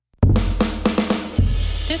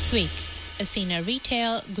This week, Ascena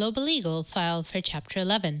Retail Global Legal filed for Chapter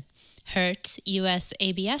 11. Hertz U.S.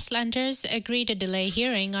 ABS lenders agree to delay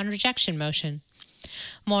hearing on rejection motion.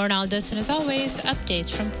 More on all this and, as always,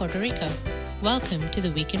 updates from Puerto Rico. Welcome to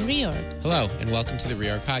the Week in Reorg. Hello, and welcome to the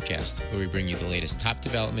Reorg Podcast, where we bring you the latest top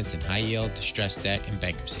developments in high yield, distressed debt, and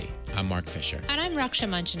bankruptcy. I'm Mark Fisher. And I'm Raksha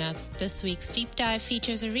Manjunath. This week's deep dive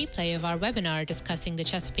features a replay of our webinar discussing the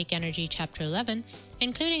Chesapeake Energy Chapter 11,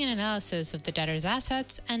 including an analysis of the debtor's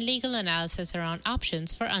assets and legal analysis around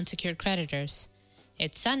options for unsecured creditors.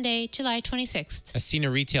 It's Sunday, July 26th.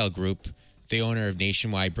 Ascena Retail Group, the owner of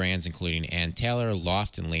nationwide brands including Ann Taylor,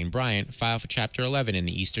 Loft, and Lane Bryant, filed for Chapter 11 in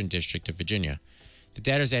the Eastern District of Virginia. The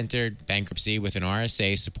debtors entered bankruptcy with an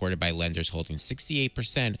RSA supported by lenders holding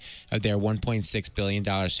 68% of their $1.6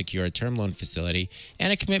 billion secured term loan facility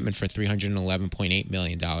and a commitment for $311.8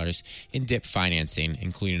 million in DIP financing,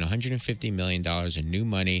 including $150 million in new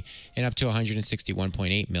money and up to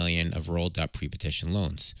 $161.8 million of rolled-up pre-petition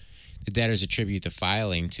loans. The debtors attribute the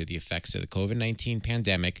filing to the effects of the COVID-19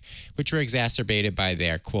 pandemic, which were exacerbated by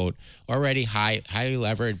their, quote, already highly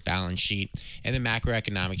levered balance sheet and the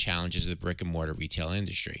macroeconomic challenges of the brick-and-mortar retail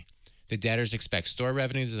industry. The debtors expect store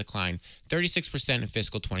revenue to decline 36% in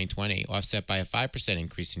fiscal 2020, offset by a 5%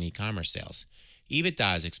 increase in e-commerce sales.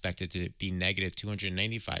 EBITDA is expected to be negative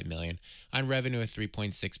 $295 million on revenue of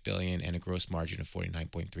 $3.6 billion and a gross margin of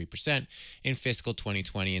 49.3% in fiscal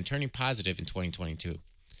 2020 and turning positive in 2022.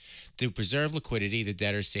 To preserve liquidity, the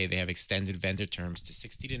debtors say they have extended vendor terms to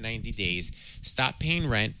 60 to 90 days, stopped paying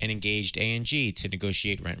rent, and engaged A&G to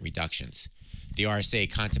negotiate rent reductions. The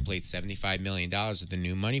RSA contemplates $75 million of the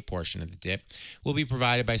new money portion of the DIP will be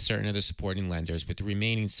provided by certain of the supporting lenders, with the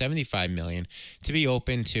remaining $75 million to be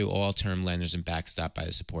open to all term lenders and backstopped by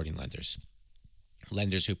the supporting lenders.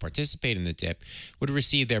 Lenders who participate in the DIP would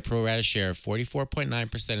receive their pro rata share of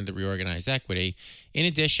 44.9% of the reorganized equity. In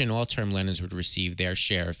addition, all term lenders would receive their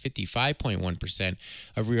share of 55.1%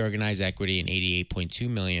 of reorganized equity and $88.2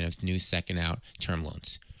 million of new second-out term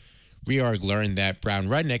loans. Reorg learned that Brown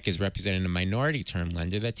Rudnick is representing a minority term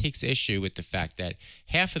lender that takes issue with the fact that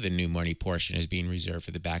half of the new money portion is being reserved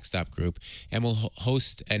for the backstop group and will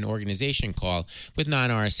host an organization call with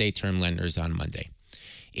non-RSA term lenders on Monday.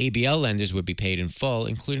 ABL lenders would be paid in full,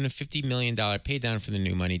 including a $50 million paydown for the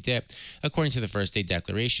new money DIP. According to the first day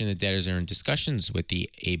declaration, the debtors are in discussions with the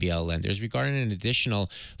ABL lenders regarding an additional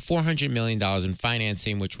 $400 million in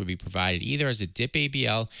financing, which would be provided either as a DIP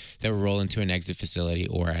ABL that will roll into an exit facility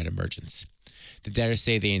or at emergence. The debtors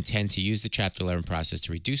say they intend to use the Chapter 11 process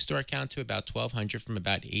to reduce store count to about 1,200 from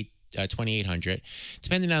about 2,800,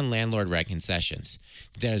 depending on landlord rent concessions.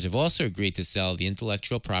 The debtors have also agreed to sell the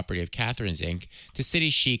intellectual property of Catherine's Inc. to City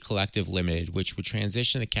Chic Collective Limited, which would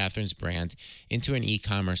transition the Catherine's brand into an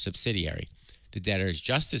e-commerce subsidiary. The debtors'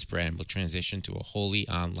 Justice brand will transition to a wholly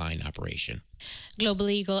online operation. Global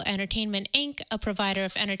Eagle Entertainment Inc., a provider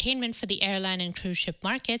of entertainment for the airline and cruise ship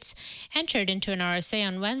markets, entered into an RSA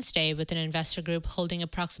on Wednesday with an investor group holding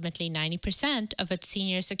approximately 90% of its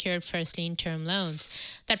senior secured first lien term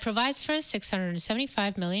loans that provides for a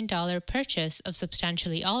 $675 million purchase of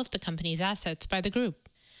substantially all of the company's assets by the group.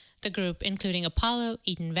 The group, including Apollo,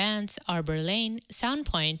 Eaton Vance, Arbor Lane,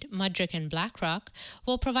 Soundpoint, Mudrick, and BlackRock,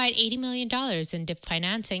 will provide $80 million in DIP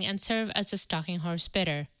financing and serve as a stalking horse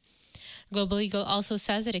bidder. Global Eagle also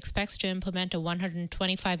says it expects to implement a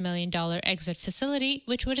 $125 million exit facility,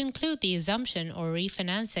 which would include the assumption or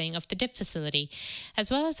refinancing of the DIP facility,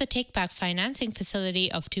 as well as a take-back financing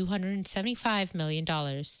facility of $275 million.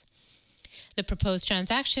 The proposed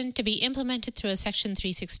transaction, to be implemented through a Section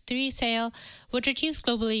 363 sale, would reduce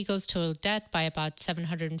Global Eagle's total debt by about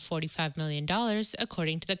 $745 million,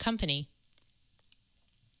 according to the company.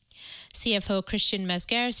 CFO Christian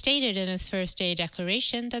Mesguer stated in his first-day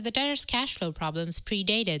declaration that the debtor's cash flow problems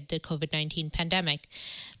predated the COVID-19 pandemic.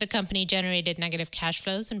 The company generated negative cash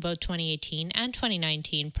flows in both 2018 and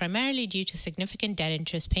 2019, primarily due to significant debt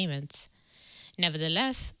interest payments.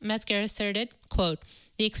 Nevertheless, Mesguer asserted, quote,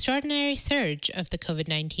 the extraordinary surge of the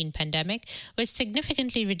COVID-19 pandemic, which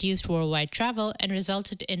significantly reduced worldwide travel and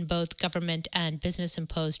resulted in both government and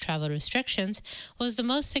business-imposed travel restrictions, was the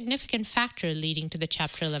most significant factor leading to the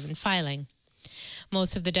Chapter 11 filing.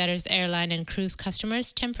 Most of the debtors' airline and cruise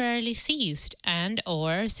customers temporarily ceased and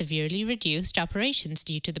or severely reduced operations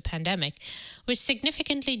due to the pandemic, which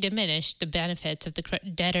significantly diminished the benefits of the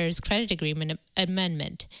debtors' credit agreement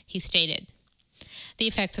amendment, he stated. The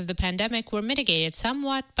effects of the pandemic were mitigated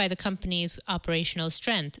somewhat by the company's operational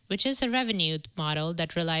strength, which is a revenue model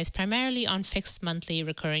that relies primarily on fixed monthly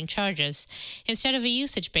recurring charges, instead of a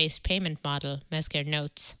usage-based payment model, Mesguer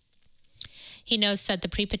notes. He notes that the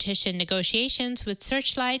pre-petition negotiations with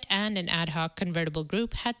Searchlight and an ad hoc convertible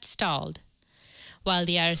group had stalled. While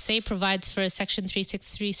the RSA provides for a Section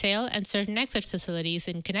 363 sale and certain exit facilities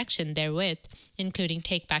in connection therewith, including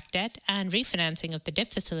take-back debt and refinancing of the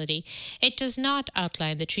DIP facility, it does not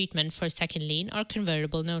outline the treatment for second lien or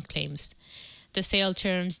convertible note claims. The sale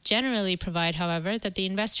terms generally provide, however, that the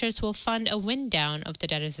investors will fund a wind-down of the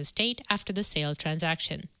debtor's estate after the sale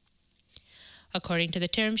transaction. According to the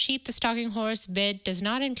term sheet, the stalking horse bid does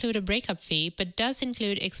not include a breakup fee, but does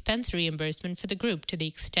include expense reimbursement for the group to the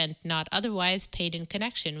extent not otherwise paid in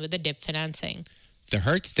connection with the DIP financing. The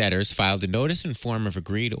Hertz debtors filed a notice in form of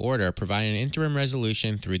agreed order providing an interim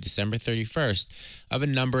resolution through December 31st of a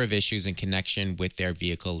number of issues in connection with their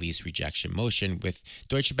vehicle lease rejection motion, with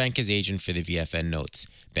Deutsche Bank as agent for the VFN notes,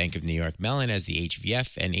 Bank of New York Mellon as the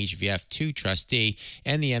HVF and HVF2 trustee,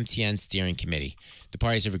 and the MTN steering committee. The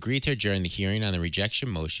parties have agreed to adjourn the hearing on the rejection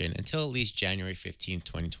motion until at least January 15,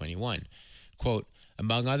 2021. Quote,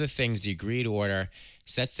 among other things, the agreed order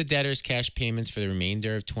sets the debtor's cash payments for the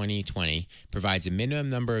remainder of 2020, provides a minimum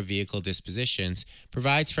number of vehicle dispositions,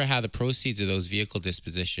 provides for how the proceeds of those vehicle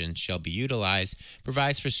dispositions shall be utilized,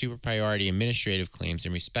 provides for super priority administrative claims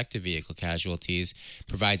in respect to vehicle casualties,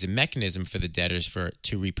 provides a mechanism for the debtors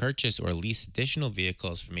to repurchase or lease additional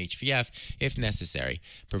vehicles from HVF if necessary,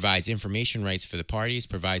 provides information rights for the parties,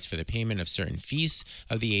 provides for the payment of certain fees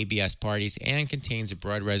of the ABS parties, and contains a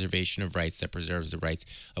broad reservation of rights that preserves the rights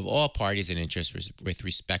of all parties in interest with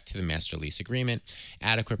respect to the master lease agreement,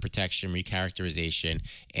 adequate protection, recharacterization,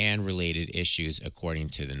 and related issues according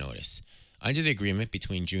to the notice. Under the agreement,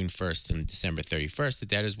 between June 1st and December 31st, the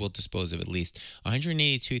debtors will dispose of at least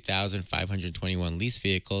 182,521 lease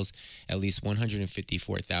vehicles, at least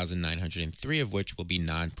 154,903 of which will be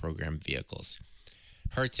non-program vehicles.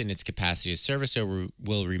 Hertz, in its capacity as servicer,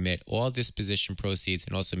 will remit all disposition proceeds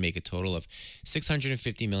and also make a total of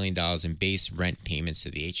 $650 million in base rent payments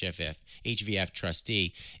to the HVF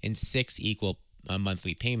trustee in 6 equal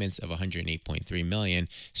monthly payments of $108.3 million,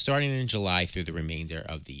 starting in July through the remainder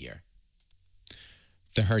of the year.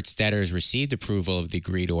 The Hertz debtors received approval of the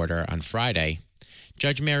agreed order on Friday.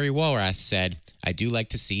 Judge Mary Walrath said, "I do like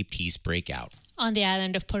to see peace break out." On the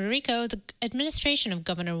island of Puerto Rico, the administration of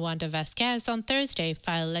Governor Wanda Vazquez on Thursday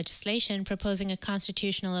filed legislation proposing a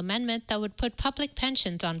constitutional amendment that would put public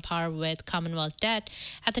pensions on par with Commonwealth debt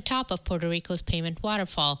at the top of Puerto Rico's payment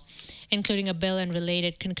waterfall, including a bill and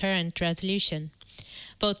related concurrent resolution.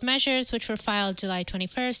 Both measures, which were filed July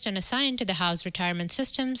 21st and assigned to the House Retirement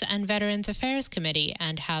Systems and Veterans Affairs Committee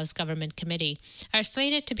and House Government Committee, are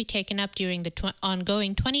slated to be taken up during the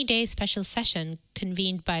ongoing 20-day special session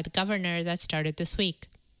convened by the governor that started this week.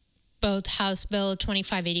 Both House Bill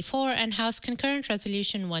 2584 and House Concurrent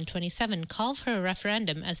Resolution 127 call for a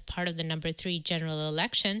referendum as part of the number 3 general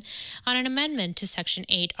election on an amendment to Section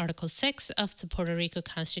 8, Article 6 of the Puerto Rico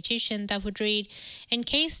Constitution that would read, in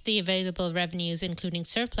case the available revenues, including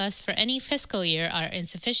surplus for any fiscal year, are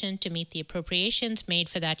insufficient to meet the appropriations made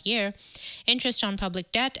for that year, interest on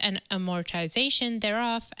public debt and amortization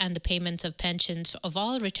thereof, and the payments of pensions of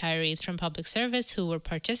all retirees from public service who were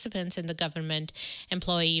participants in the government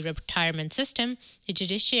employee retirement system, the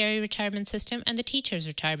judiciary retirement system, and the teachers'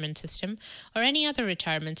 retirement system, or any other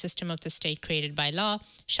retirement system of the state created by law,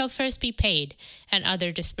 shall first be paid, and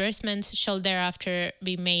other disbursements shall thereafter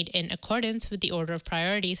be made in accordance with the order of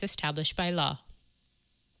priorities established by law.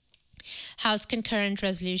 House Concurrent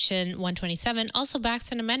Resolution 127 also backs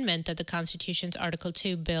an amendment of the Constitution's Article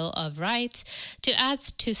 2 Bill of Rights to add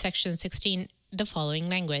to Section 16 the following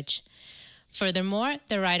language. Furthermore,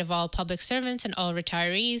 the right of all public servants and all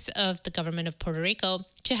retirees of the government of Puerto Rico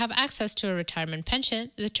to have access to a retirement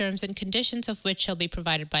pension, the terms and conditions of which shall be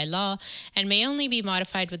provided by law and may only be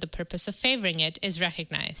modified with the purpose of favoring it, is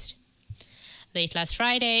recognized. Late last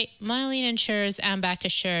Friday, monoline insurers Ambac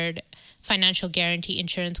Assured, Financial Guarantee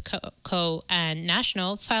Insurance Co. and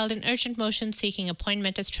National filed an urgent motion seeking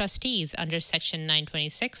appointment as trustees under Section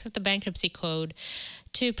 926 of the Bankruptcy Code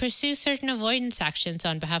to pursue certain avoidance actions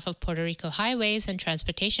on behalf of Puerto Rico Highways and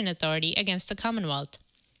Transportation Authority against the Commonwealth.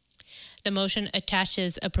 The motion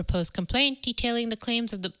attaches a proposed complaint detailing the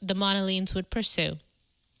claims of the monolines would pursue.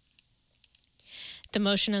 The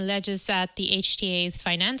motion alleges that the HTA's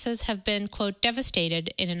finances have been, quote,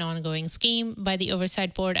 devastated in an ongoing scheme by the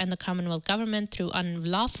Oversight Board and the Commonwealth Government through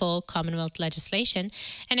unlawful Commonwealth legislation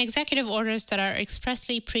and executive orders that are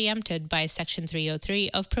expressly preempted by Section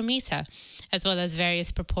 303 of PROMESA, as well as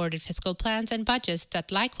various purported fiscal plans and budgets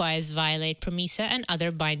that likewise violate PROMESA and other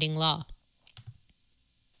binding law.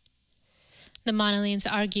 The monolines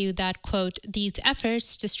argue that, quote, these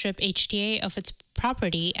efforts to strip HTA of its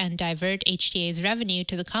property and divert HTA's revenue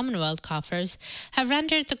to the Commonwealth coffers have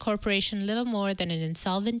rendered the corporation little more than an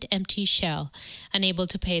insolvent, empty shell, unable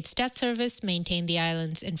to pay its debt service, maintain the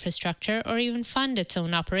island's infrastructure, or even fund its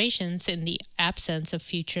own operations in the absence of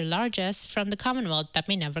future largesse from the Commonwealth that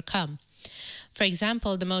may never come. For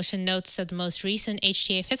example, the motion notes that the most recent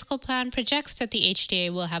HTA fiscal plan projects that the HTA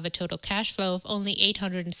will have a total cash flow of only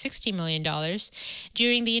 $860 million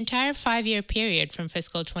during the entire 5-year period from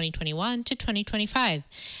fiscal 2021 to 2025.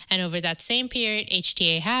 And over that same period,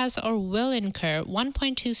 HTA has or will incur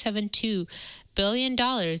 $1.272 billion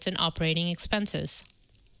in operating expenses.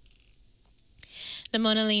 The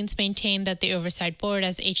Monalines maintain that the Oversight Board,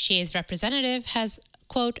 as HTA's representative, has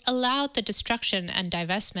quote, allowed the destruction and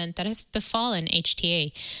divestment that has befallen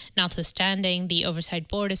HTA. Notwithstanding, the Oversight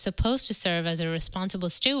Board is supposed to serve as a responsible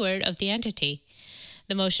steward of the entity.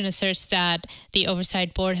 The motion asserts that the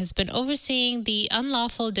Oversight Board has been overseeing the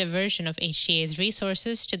unlawful diversion of HTA's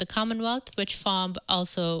resources to the Commonwealth, which FOMB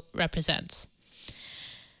also represents.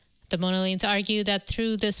 The Monalines argue that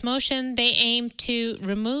through this motion, they aim to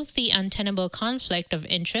remove the untenable conflict of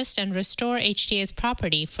interest and restore HTA's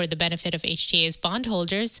property for the benefit of HTA's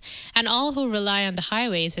bondholders and all who rely on the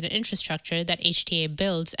highways and infrastructure that HTA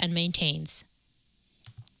builds and maintains.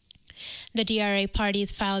 The DRA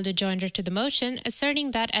parties filed a joinder to the motion,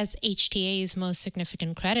 asserting that as HTA's most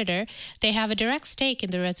significant creditor, they have a direct stake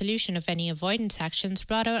in the resolution of any avoidance actions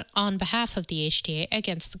brought on behalf of the HTA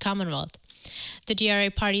against the Commonwealth. The DRA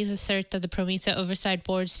parties assert that the PROMESA Oversight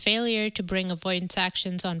Board's failure to bring avoidance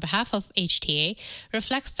actions on behalf of HTA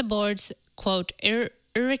reflects the board's, quote,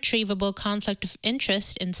 irretrievable conflict of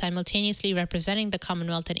interest in simultaneously representing the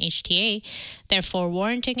Commonwealth and HTA, therefore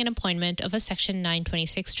warranting an appointment of a Section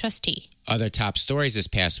 926 trustee. Other top stories this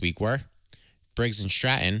past week were Briggs &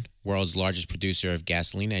 Stratton, world's largest producer of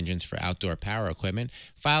gasoline engines for outdoor power equipment,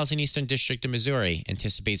 files in Eastern District of Missouri,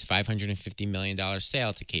 anticipates $550 million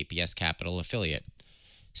sale to KPS Capital affiliate.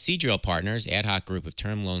 Seadrill Partners, ad hoc group of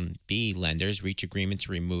Term Loan B lenders, reach agreement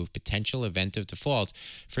to remove potential event of default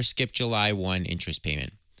for skip July 1 interest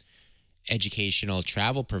payment. Educational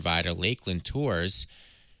travel provider Lakeland Tours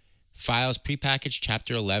files prepackaged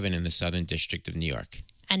Chapter 11 in the Southern District of New York.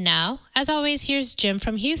 And now, as always, here's Jim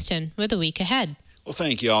from Houston with a week ahead. Well,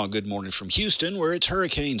 thank you all. Good morning from Houston, where it's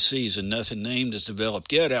hurricane season. Nothing named has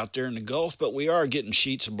developed yet out there in the Gulf, but we are getting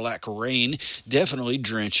sheets of black rain, definitely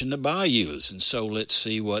drenching the bayous. And so let's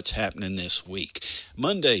see what's happening this week.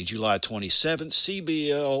 Monday, July 27th,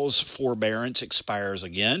 CBL's forbearance expires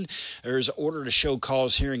again. There's an order to show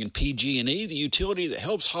cause hearing in PG&E, the utility that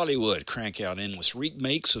helps Hollywood crank out endless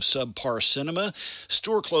remakes of subpar cinema,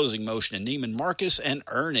 store closing motion in Neiman Marcus, and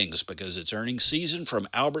earnings, because it's earnings season from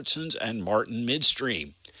Albertsons and Martin Midstream.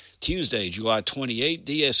 Tuesday, July 28,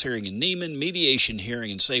 DS hearing in Neiman, mediation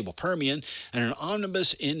hearing in Sable Permian, and an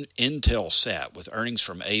omnibus in Intelsat with earnings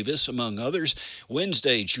from Avis, among others.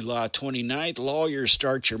 Wednesday, July 29th, lawyers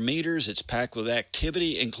start your meters. It's packed with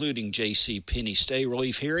activity, including J.C. Penney stay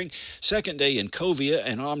relief hearing. Second day in Covia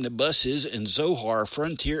and omnibuses in Zohar,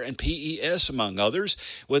 Frontier, and PES, among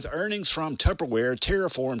others, with earnings from Tupperware,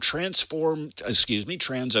 Terraform,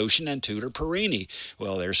 Transocean, and Tudor Perini.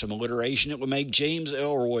 Well, there's some alliteration that would make James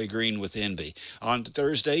Elroy green with envy. On to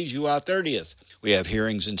Thursday, July 30th. We have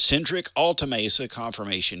hearings in Centric, Alta Mesa,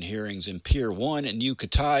 confirmation hearings in Pier 1 and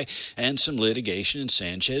Yucatay, and some litigation in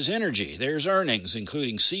Sanchez Energy. There's earnings,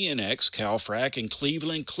 including CNX, Calfrac, and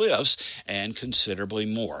Cleveland Cliffs, and considerably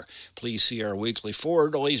more. Please see our weekly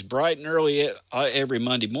forward, always bright and early every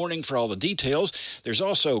Monday morning for all the details. There's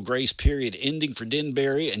also grace period ending for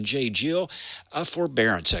Denbury and J. Jill, a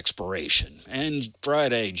forbearance expiration. And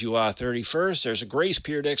Friday, July 31st, there's a grace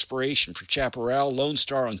period expiration for Chaparral, Lone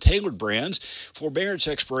Star, and Tailored brands, forbearance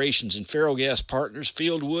expirations in Ferrellgas Partners,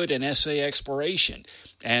 Fieldwood, and SA Exploration.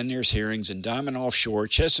 And there's hearings in Diamond Offshore,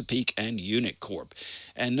 Chesapeake, and Unit Corp.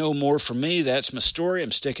 And no more from me. That's my story.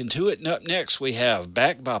 I'm sticking to it. And up next, we have,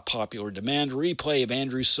 backed by popular demand, a replay of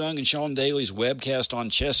Andrew Sung and Sean Daly's webcast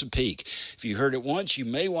on Chesapeake. If you heard it once, you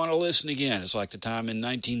may want to listen again. It's like the time in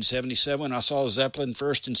 1977 when I saw Zeppelin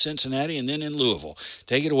first in Cincinnati and then in Louisville.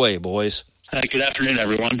 Take it away, boys. Good afternoon,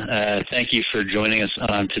 everyone. Thank you for joining us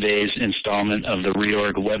on today's installment of the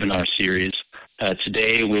Reorg webinar series.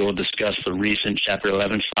 Today, we will discuss the recent Chapter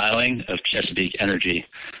 11 filing of Chesapeake Energy.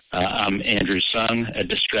 I'm Andrew Sung, a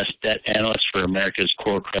distressed debt analyst for America's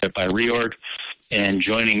Core Credit by Reorg, and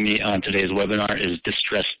joining me on today's webinar is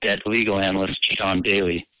distressed debt legal analyst Sean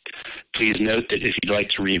Daly. Please note that if you'd like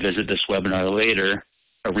to revisit this webinar later,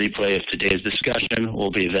 a replay of today's discussion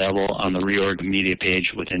will be available on the Reorg media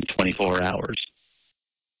page within 24 hours.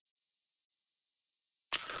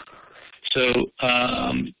 So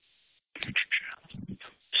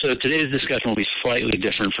So today's discussion will be slightly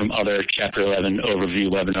different from other Chapter 11 overview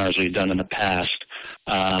webinars we've done in the past.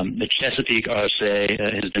 The Chesapeake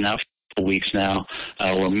RSA has been out for weeks now,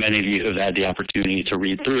 where many of you have had the opportunity to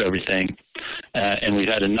read through everything. And we've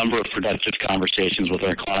had a number of productive conversations with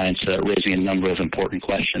our clients, raising a number of important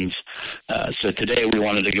questions. So today we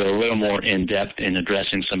wanted to go a little more in-depth in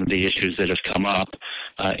addressing some of the issues that have come up,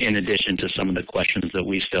 in addition to some of the questions that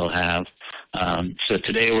we still have. So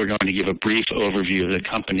today we're going to give a brief overview of the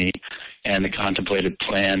company and the contemplated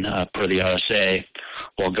plan per the RSA,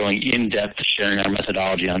 while going in-depth sharing our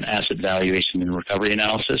methodology on asset valuation and recovery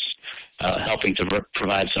analysis, helping to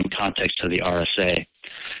provide some context to the RSA.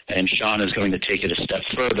 And Sean is going to take it a step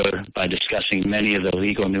further by discussing many of the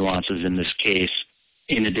legal nuances in this case,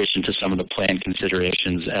 in addition to some of the plan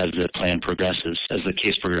considerations as the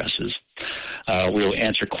case progresses. We will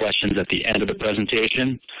answer questions at the end of the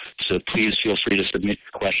presentation, so please feel free to submit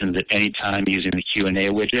your questions at any time using the Q&A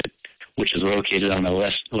widget, which is located on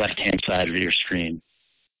the left-hand side of your screen.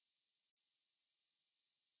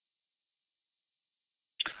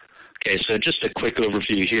 Okay, so just a quick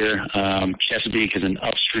overview here. Chesapeake is an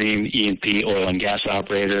upstream E&P oil and gas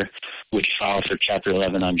operator, which filed for Chapter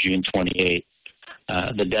 11 on June 28.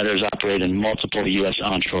 The debtors operate in multiple U.S.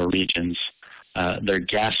 onshore regions. Their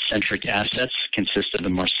gas-centric assets consist of the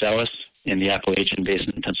Marcellus in the Appalachian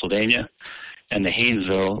Basin in Pennsylvania and the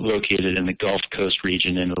Haynesville located in the Gulf Coast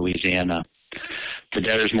region in Louisiana. The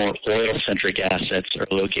debtors' more oil-centric assets are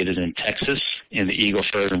located in Texas, in the Eagle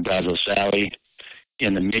Ford and Brazos Valley,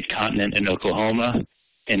 in the Mid-Continent in Oklahoma,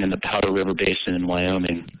 and in the Powder River Basin in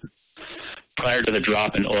Wyoming. Prior to the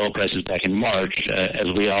drop in oil prices back in March,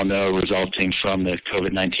 as we all know, resulting from the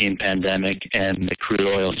COVID-19 pandemic and the crude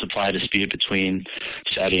oil supply dispute between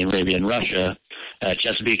Saudi Arabia and Russia,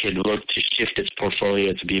 Chesapeake had looked to shift its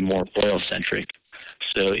portfolio to be more oil-centric.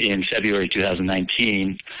 So in February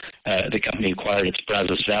 2019, the company acquired its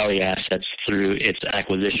Brazos Valley assets through its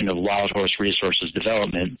acquisition of Wild Horse Resources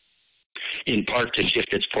Development, in part to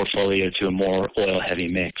shift its portfolio to a more oil-heavy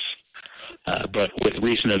mix. But with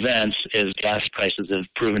recent events, as gas prices have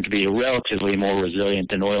proven to be relatively more resilient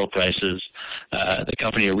than oil prices, the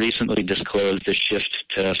company recently disclosed a shift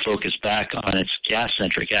to focus back on its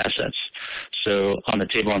gas-centric assets. So on the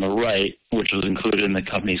table on the right, which was included in the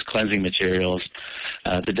company's cleansing materials,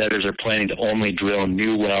 the debtors are planning to only drill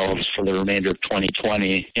new wells for the remainder of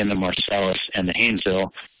 2020 in the Marcellus and the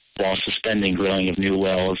Haynesville, while suspending drilling of new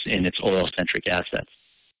wells in its oil-centric assets.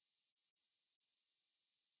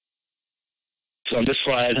 So on this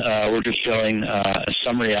slide, we're just showing a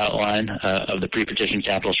summary outline of the pre-petition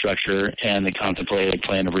capital structure and the contemplated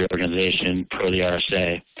plan of reorganization per the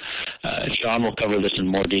RSA. Sean will cover this in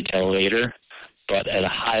more detail later, but at a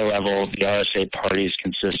high level, the RSA parties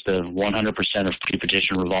consist of 100% of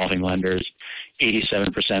pre-petition revolving lenders,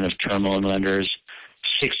 87% of term loan lenders,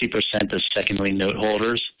 60% of second lien note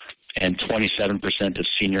holders, and 27% of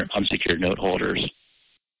senior unsecured note holders.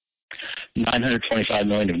 $925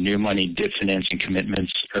 million of new money DIP financing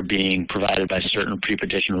commitments are being provided by certain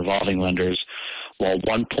pre-petition revolving lenders, while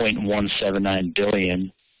 $1.179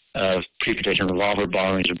 billion of pre-petition revolver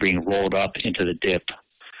borrowings are being rolled up into the DIP.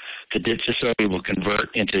 The DIP facility will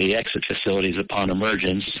convert into the exit facilities upon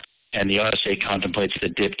emergence, and the RSA contemplates the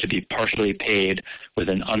DIP to be partially paid with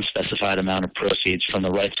an unspecified amount of proceeds from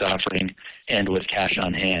the rights offering and with cash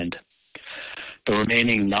on hand. The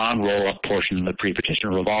remaining non-roll-up portion of the pre-petition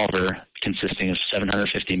revolver, consisting of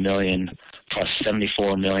 $750 million plus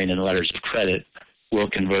 $74 million in letters of credit, will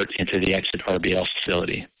convert into the exit RBL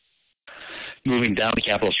facility. Moving down the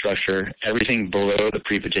capital structure, everything below the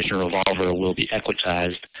pre-petition revolver will be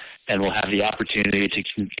equitized and will have the opportunity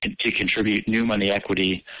to contribute new money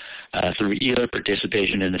equity through either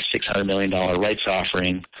participation in the $600 million rights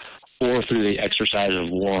offering or through the exercise of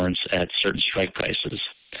warrants at certain strike prices.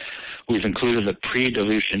 We've included the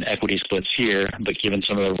pre-dilution equity splits here, but given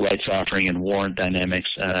some of the rights offering and warrant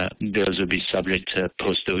dynamics, those would be subject to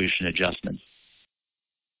post-dilution adjustments.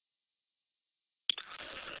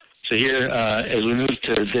 So here, as we move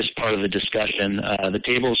to this part of the discussion, the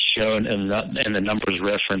tables shown and the numbers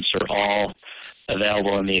referenced are all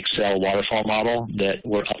available in the Excel waterfall model that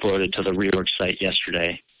were uploaded to the reorg site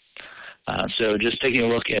yesterday. So just taking a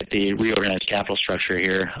look at the reorganized capital structure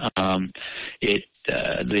here,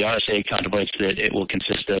 the RSA contemplates that it will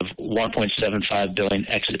consist of $1.75 billion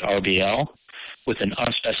exit RBL with an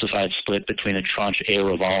unspecified split between a tranche A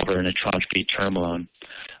revolver and a tranche B term loan.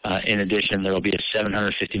 In addition, there will be a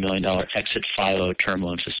 $750 million exit FILO term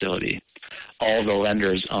loan facility. All the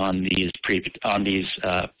lenders on these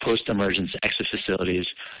post-emergence exit facilities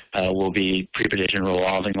will be pre-petition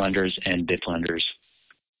revolving lenders and DIP lenders.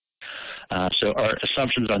 So our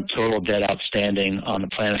assumptions on total debt outstanding on the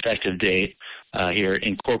plan effective date here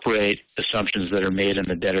incorporate assumptions that are made in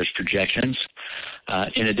the debtor's projections.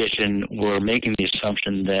 In addition, we're making the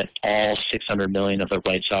assumption that all $600 million of the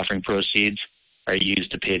rights offering proceeds are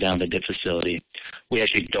used to pay down the debt facility. We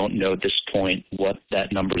actually don't know at this point what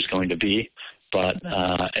that number is going to be, but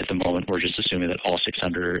at the moment we're just assuming that all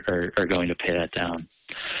 600 are going to pay that down.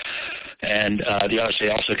 And the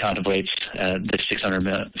RSA also contemplates the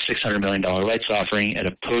 $600 million rights offering at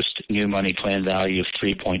a post-new money plan value of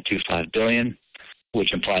 $3.25 billion,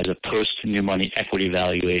 which implies a post-new money equity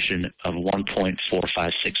valuation of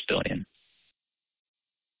 $1.456 billion.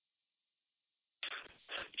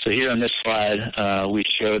 So here on this slide, we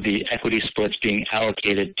show the equity splits being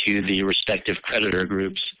allocated to the respective creditor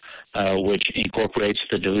groups, which incorporates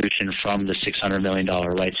the dilution from the $600 million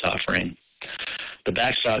rights offering. The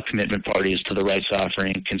backstop commitment parties to the rights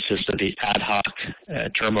offering consist of the ad hoc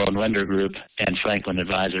term loan lender group and Franklin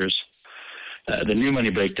Advisors. The new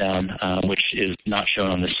money breakdown, which is not shown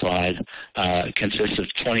on this slide, consists of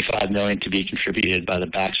 $25 million to be contributed by the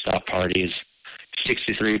backstop parties,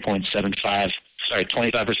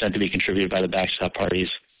 25% to be contributed by the backstop parties,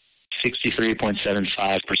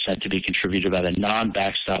 63.75% to be contributed by the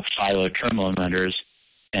non-backstop FILO term loan lenders,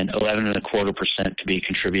 and 11.25% to be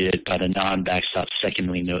contributed by the non-backstop second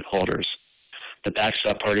lien note holders. The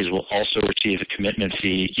backstop parties will also receive a commitment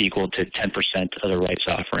fee equal to 10% of the rights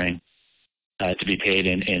offering to be paid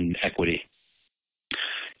in equity.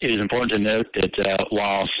 It is important to note that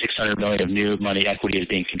while $600 million of new money equity is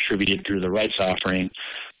being contributed through the rights offering,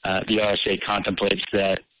 the RSA contemplates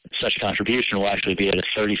that such contribution will actually be at a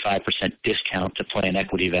 35% discount to plan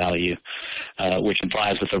equity value, which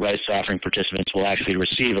implies that the rights offering participants will actually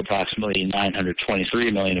receive approximately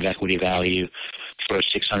 $923 million of equity value for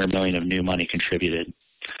 $600 million of new money contributed.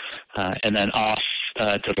 And then off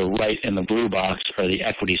to the right in the blue box are the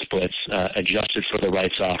equity splits adjusted for the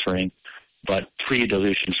rights offering, but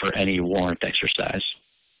pre-dilution for any warrant exercise.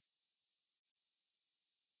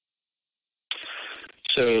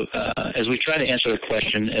 So as we try to answer the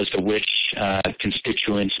question as to which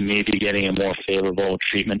constituents may be getting a more favorable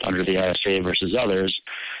treatment under the RSA versus others,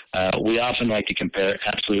 we often like to compare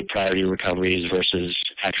absolute priority recoveries versus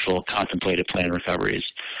actual contemplated plan recoveries.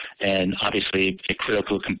 And obviously, a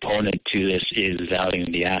critical component to this is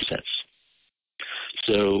valuing the assets.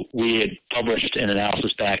 So we had published an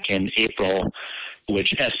analysis back in April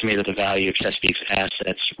which estimated the value of Chesapeake's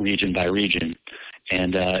assets region by region.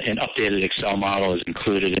 And an updated Excel model is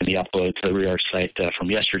included in the upload to the REORG site from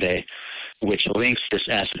yesterday, which links this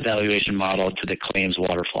asset valuation model to the claims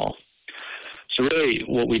waterfall. So really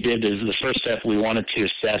what we did is the first step, we wanted to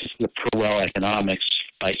assess the per well economics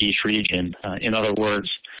by each region. In other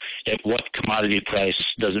words, at what commodity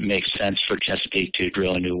price does it make sense for Chesapeake to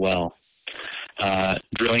drill a new well?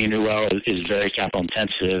 Drilling a new well is very capital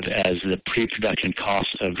intensive, as the pre-production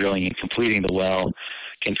costs of drilling and completing the well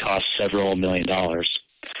can cost several $1 million.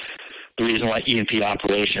 The reason why E&P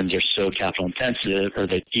operations are so capital intensive are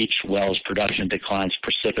that each well's production declines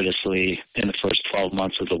precipitously in the first 12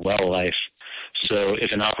 months of the well life. So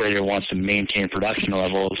if an operator wants to maintain production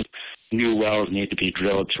levels, new wells need to be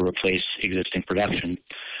drilled to replace existing production.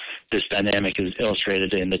 This dynamic is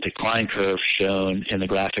illustrated in the decline curve shown in the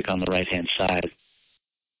graphic on the right-hand side.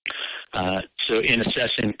 So in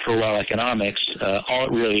assessing per well economics, all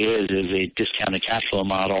it really is a discounted cash flow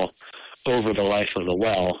model over the life of the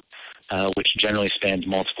well, which generally spans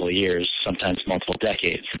multiple years, sometimes multiple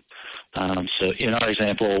decades. So in our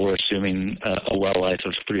example, we're assuming a well life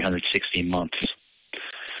of 360 months.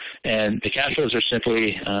 And the cash flows are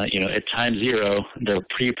simply, at time zero, there are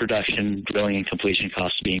pre-production drilling and completion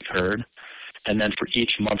costs being incurred. And then for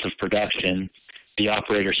each month of production, the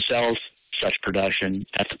operator sells such production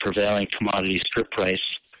at the prevailing commodity strip price,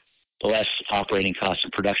 less operating costs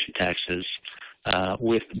and production taxes,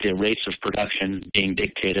 with the rates of production being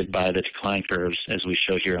dictated by the decline curves, as we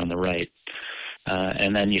show here on the right.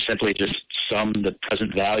 And then you simply just sum the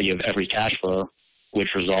present value of every cash flow,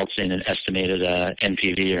 which results in an estimated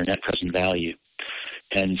NPV, or net present value.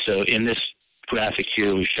 And so in this graphic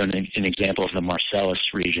here, we've shown an example of the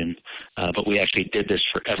Marcellus region, but we actually did this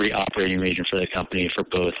for every operating region for the company, for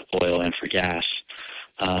both oil and for gas.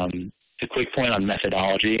 A quick point on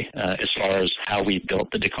methodology, as far as how we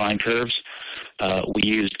built the decline curves. We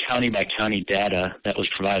used county-by-county data that was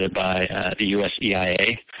provided by the U.S.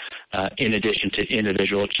 EIA, in addition to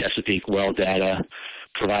individual Chesapeake well data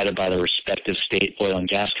provided by the respective state oil and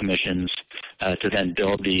gas commissions, to then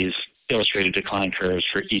build these illustrated decline curves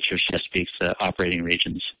for each of Chesapeake's operating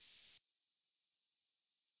regions.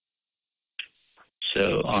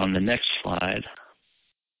 So on the next slide,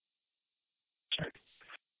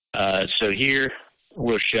 So here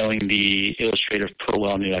we're showing the illustrative per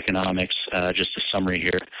well new economics, just a summary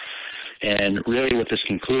here. And really what this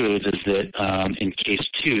concludes is that in case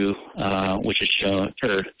 2, which is shown,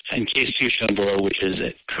 or in case 2 shown below, which is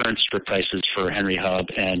at current strip prices for Henry Hub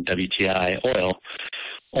and WTI oil,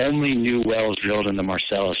 only new wells drilled in the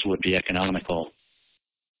Marcellus would be economical.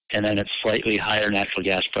 And then at slightly higher natural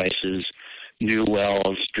gas prices, new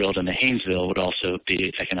wells drilled in the Haynesville would also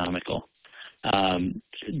be economical.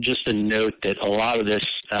 Just a note that a lot of this,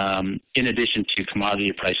 in addition to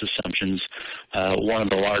commodity price assumptions, one of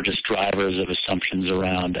the largest drivers of assumptions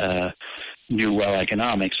around new well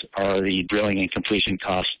economics are the drilling and completion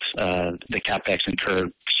costs, the CapEx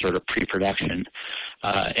incurred sort of pre-production.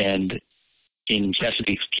 And in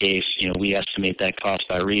Chesapeake's case, we estimate that cost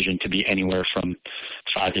by region to be anywhere from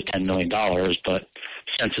 $5 to $10 million, but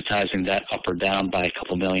sensitizing that up or down by a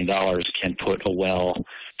couple $1 million can put a well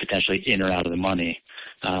potentially in or out of the money.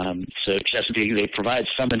 So Chesapeake, they provide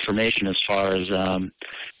some information as far as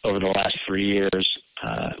over the last 3 years,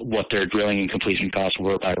 what their drilling and completion costs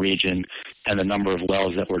were by region and the number of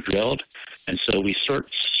wells that were drilled. And so we sort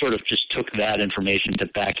of just took that information to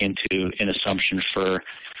back into an assumption for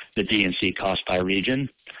the D&C cost by region.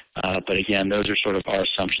 But again, those are sort of our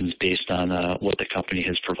assumptions based on what the company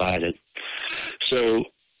has provided. So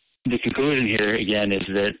the conclusion here, again, is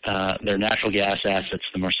that their natural gas assets,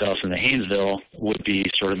 the Marcellus and the Haynesville, would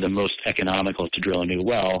be sort of the most economical to drill a new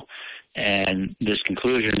well. And this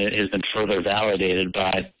conclusion has been further validated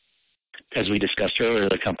by, as we discussed earlier,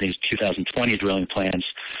 the company's 2020 drilling plans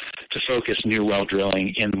to focus new well drilling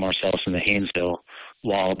in the Marcellus and the Haynesville,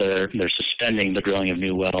 while they're suspending the drilling of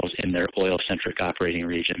new wells in their oil-centric operating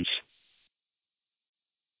regions.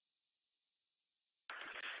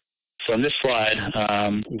 So on this slide,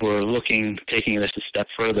 we're taking this a step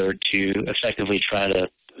further to effectively try to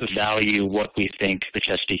value what we think the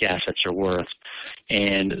Chesapeake assets are worth.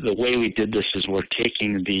 And the way we did this is we're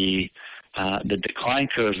taking the decline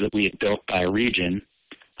curves that we had built by region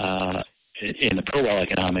in the per well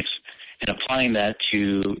economics and applying that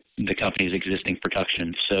to the company's existing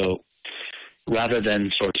production. So rather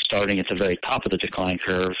than sort of starting at the very top of the decline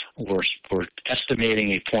curve, we're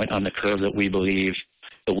estimating a point on the curve that we believe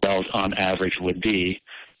the wells on average would be,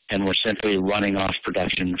 and we're simply running off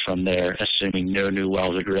production from there, assuming no new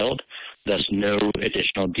wells are drilled, thus no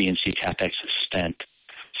additional D&C CapEx is spent.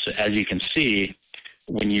 So as you can see,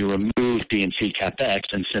 when you remove D&C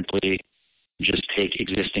CapEx and simply just take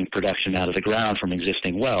existing production out of the ground from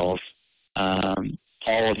existing wells,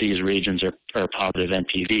 all of these regions are positive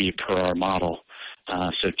NPV per our model.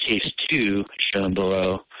 So case 2, shown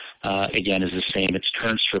below, again, is the same. It's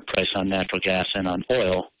current strip price on natural gas and on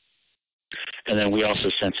oil. And then we also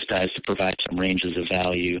sensitize to provide some ranges of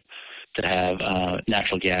value to have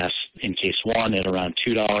natural gas in case 1 at around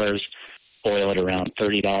 $2, oil at around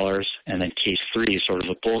 $30, and then case 3, sort of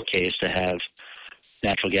a bull case, to have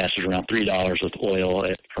natural gas at around $3 with oil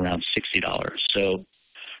at around $60. So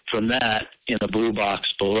from that, in the blue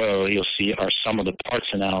box below, you'll see our sum of the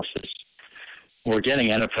parts analysis. We're getting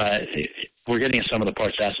a sum of the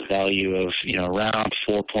parts asset value of around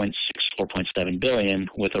 4.6, 4.7 billion,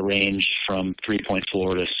 with a range from 3.4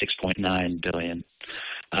 to 6.9 billion.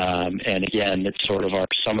 And again, it's sort of our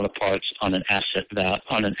sum of the parts on an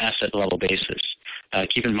asset level basis.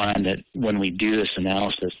 Keep in mind that when we do this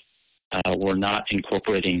analysis, we're not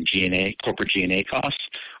incorporating corporate G&A costs.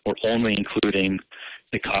 We're only including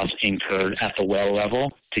the costs incurred at the well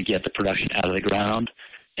level to get the production out of the ground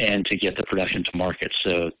and to get the production to market,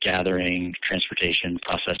 so gathering, transportation,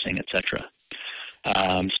 processing, etc.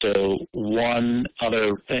 So one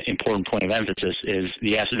other important point of emphasis is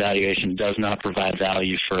the asset valuation does not provide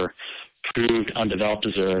value for proved undeveloped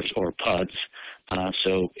reserves or PUDs.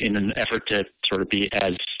 So in an effort to sort of be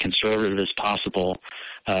as conservative as possible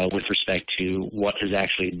with respect to what has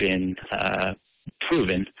actually been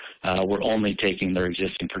proven, we're only taking their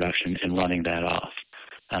existing production and running that off.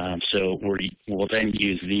 So we'll then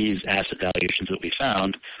use these asset valuations that we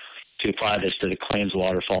found to apply this to the claims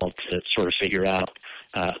waterfall to sort of figure out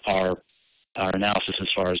our analysis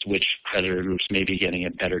as far as which creditor groups may be getting a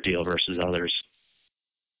better deal versus others.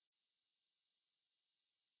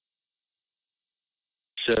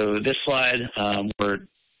 So this slide, we're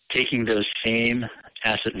taking those same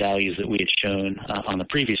asset values that we had shown on the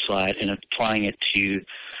previous slide and applying it to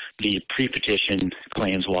the pre-petition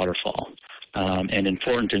claims waterfall. And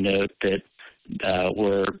important to note that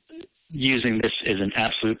we're using this as an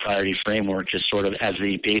absolute priority framework, just sort of as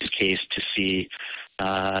the base case to see,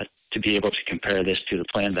 to be able to compare this to the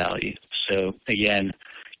plan value. So again,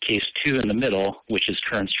 case 2 in the middle, which is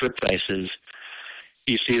current strip prices,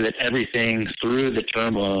 you see that everything through the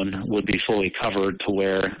term loan would be fully covered, to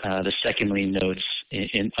where the second lien notes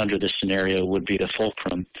under this scenario would be the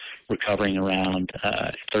fulcrum, recovering around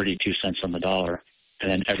 32 cents on the dollar.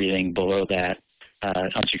 And then everything below that,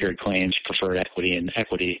 unsecured claims, preferred equity, and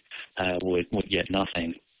equity would get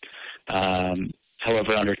nothing.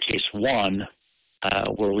 However, under case one,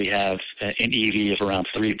 where we have an EV of around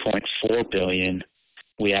 $3.4 billion,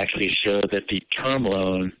 we actually show that the term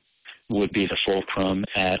loan would be the fulcrum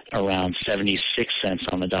at around 76 cents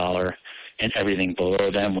on the dollar, and everything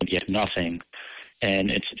below them would get nothing.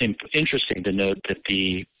 And it's interesting to note that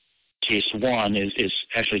the case one is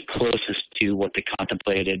actually closest to what the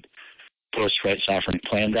contemplated post-rights offering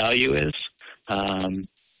plan value is,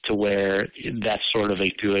 to where that's sort of a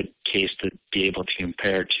good case to be able to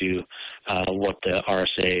compare to what the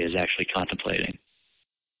RSA is actually contemplating.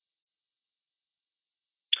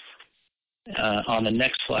 On the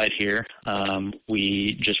next slide here,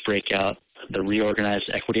 we just break out the reorganized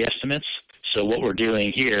equity estimates. So what we're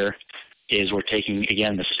doing here is we're taking,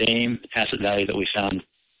 again, the same asset value that we found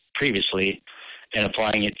previously and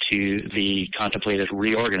applying it to the contemplated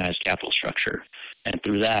reorganized capital structure. And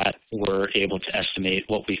through that, we're able to estimate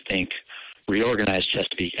what we think reorganized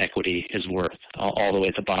Chesapeake equity is worth, all the way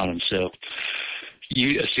at the bottom. So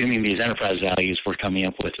assuming these enterprise values, we're coming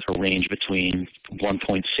up with a range between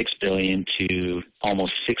 $1.6 billion to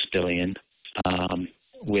almost $6 billion,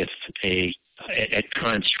 with at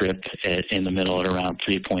current strip in the middle at around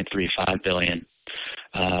 $3.35 billion.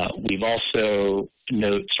 We've also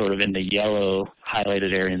note sort of in the yellow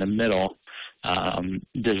highlighted area in the middle,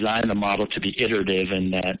 designed the model to be iterative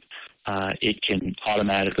in that it can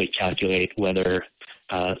automatically calculate whether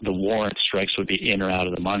the warrant strikes would be in or out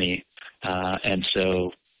of the money. And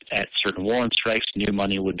so at certain warrant strikes, new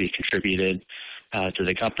money would be contributed to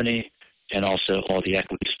the company, and also all the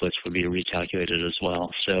equity splits would be recalculated as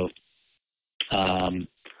well. So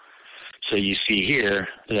so you see here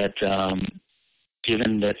that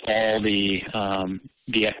given that all the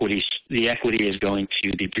equity is going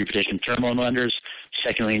to the pre-petition term loan lenders,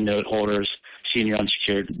 second lien note holders, senior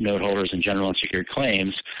unsecured note holders, and general unsecured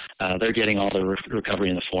claims, they're getting all the recovery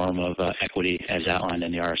in the form of equity as outlined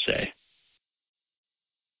in the RSA.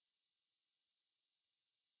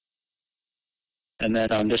 And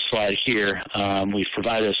then on this slide here, we've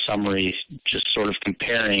provided a summary just sort of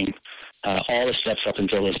comparing all the steps up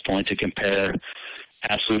until this point to compare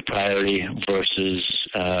absolute priority versus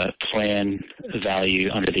plan value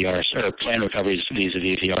under the RSA, or plan recoveries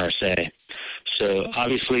vis-a-vis the RSA. So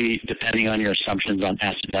obviously, depending on your assumptions on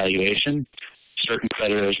asset valuation, certain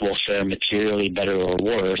creditors will fare materially better or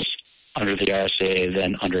worse under the RSA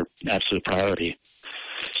than under absolute priority.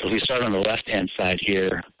 So if we start on the left-hand side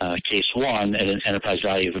here, case one at an enterprise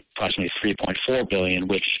value of approximately $3.4 billion,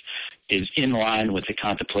 which is in line with the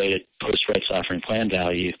contemplated post-rights offering plan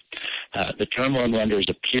value. The term loan lenders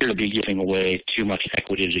appear to be giving away too much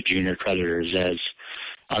equity to junior creditors, as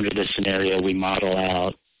under this scenario, we model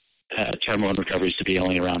out term loan recoveries to be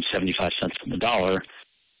only around 75 cents on the dollar,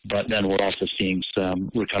 but then we're also seeing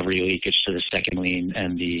some recovery leakage to the second lien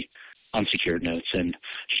and the unsecured notes. And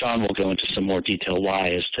Sean will go into some more detail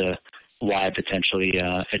as to why potentially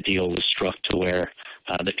a deal was struck to where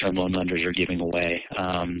the term loan lenders are giving away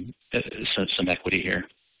some equity here.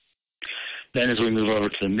 Then as we move over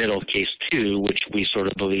to the middle, case two, which we sort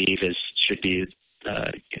of believe should be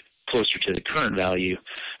closer to the current value,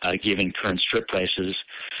 given current strip prices,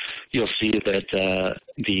 you'll see that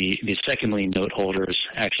the second lien note holders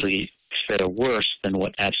actually fare worse than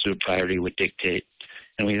what absolute priority would dictate.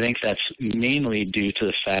 And we think that's mainly due to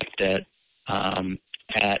the fact that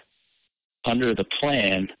under the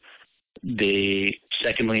plan, the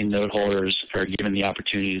second lien note holders are given the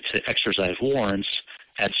opportunity to exercise warrants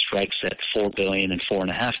at strikes at $4 billion and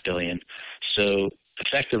 $4.5 billion. So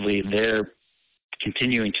effectively, they're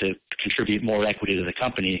continuing to contribute more equity to the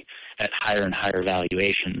company at higher and higher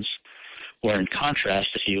valuations. Where in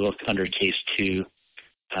contrast, if you look under case two,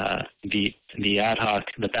 the ad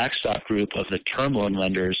hoc, the backstop group of the term loan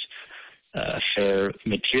lenders fare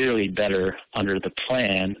materially better under the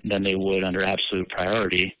plan than they would under absolute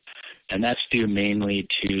priority. And that's due mainly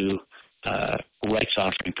to rights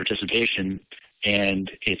offering participation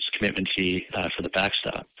and its commitment fee for the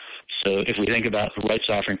backstop. So if we think about the rights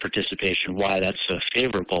offering participation, why that's so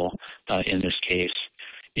favorable in this case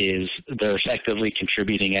is they're effectively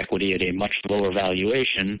contributing equity at a much lower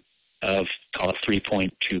valuation of, call it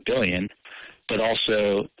 $3.2 billion, but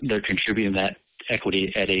also they're contributing that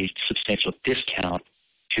equity at a substantial discount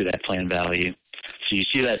to that plan value. So you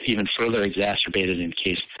see that even further exacerbated in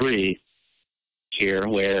case three here,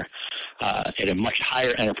 where at a much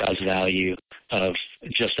higher enterprise value, of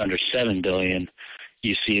just under $7 billion,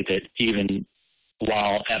 you see that even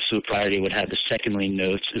while absolute priority would have the second lien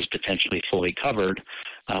notes is potentially fully covered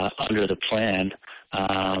under the plan,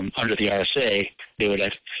 under the RSA, they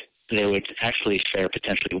would actually fare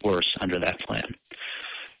potentially worse under that plan.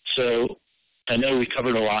 So I know we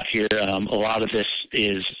covered a lot here. A lot of this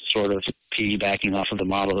is sort of piggybacking off of the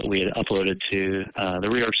model that we had uploaded to the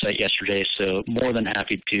reorg site yesterday, so more than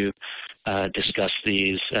happy to discuss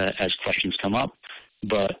these as questions come up.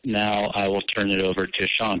 But now I will turn it over to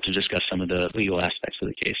Sean to discuss some of the legal aspects of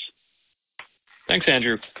the case. Thanks,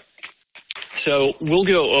 Andrew. So we'll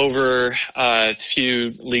go over a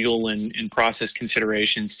few legal and process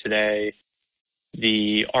considerations today.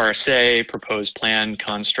 The RSA, proposed plan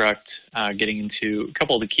construct, getting into a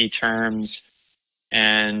couple of the key terms,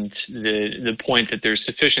 and the point that there's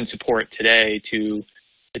sufficient support today to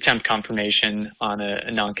attempt confirmation on a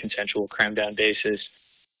non-consensual cram-down basis.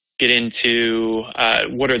 Get into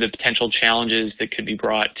what are the potential challenges that could be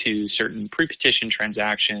brought to certain pre-petition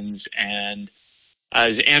transactions, and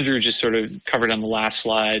as Andrew just sort of covered on the last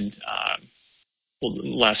slide,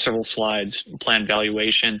 last several slides, plan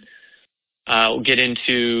valuation. We'll get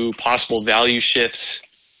into possible value shifts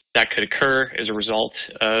that could occur as a result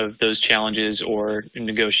of those challenges or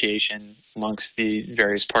negotiation amongst the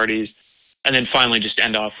various parties. And then finally, just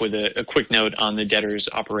end off with a quick note on the debtor's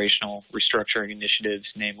operational restructuring initiatives,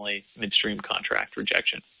 namely midstream contract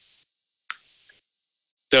rejection.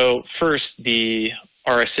 So first, the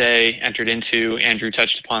RSA entered into, Andrew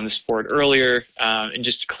touched upon the support earlier, and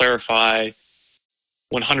just to clarify,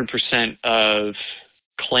 100% of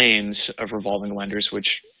claims of revolving lenders,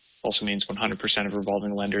 which also means 100% of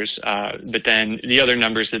revolving lenders, but then the other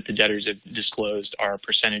numbers that the debtors have disclosed are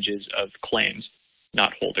percentages of claims,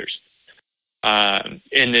 not holders. And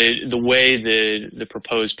the way the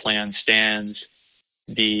proposed plan stands,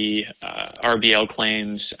 the RBL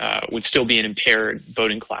claims would still be an impaired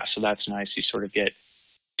voting class, so that's nice. You sort of get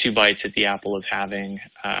two bites at the apple of having,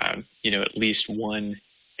 at least one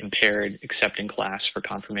impaired accepting class for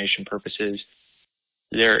confirmation purposes.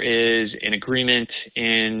 There is an agreement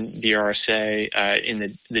in the RSA,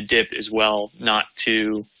 in the DIP as well,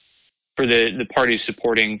 for the parties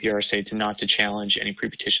supporting the RSA to not to challenge any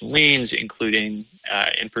pre-petition liens, including,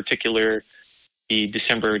 in particular, the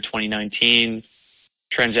December 2019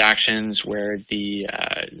 transactions where the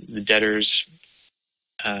debtors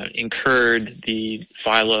incurred the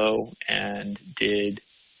FILO and did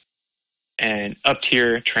an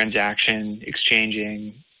up-tier transaction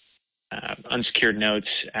exchanging unsecured notes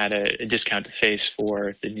at a discount to face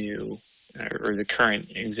for the new or the current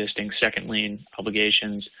existing second lien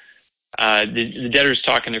obligations. The debtors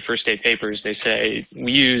talk in their first day papers. They say,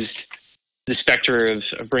 we used the specter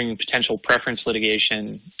of bringing potential preference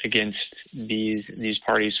litigation against these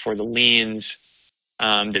parties for the liens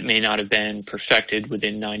that may not have been perfected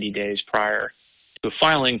within 90 days prior to a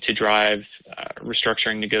filing to drive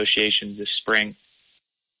restructuring negotiations this spring.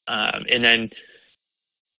 And then,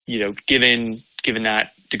 given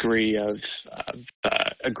that degree of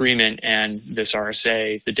agreement and this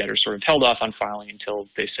RSA, the debtors sort of held off on filing until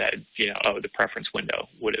they said, the preference window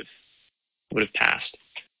would have passed.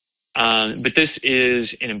 But this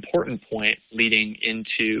is an important point leading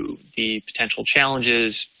into the potential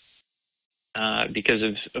challenges because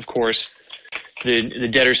of course, the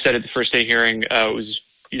debtors said at the first day hearing it was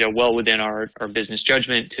well within our business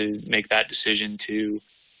judgment to make that decision to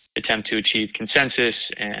attempt to achieve consensus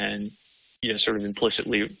and sort of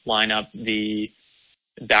implicitly line up the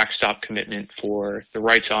backstop commitment for the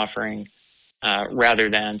rights offering rather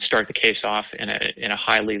than start the case off in a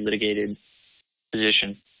highly litigated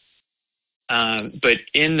position. But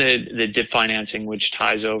in the DIP financing, which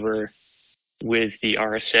ties over with the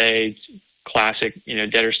RSA classic,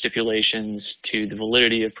 debtor stipulations to the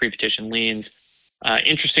validity of pre-petition liens,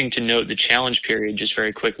 interesting to note the challenge period just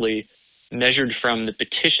very quickly measured from the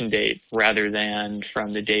petition date rather than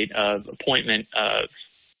from the date of appointment of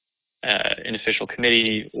an official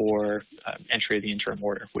committee or entry of the interim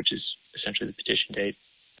order, which is essentially the petition date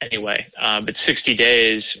anyway. But 60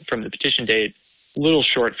 days from the petition date, a little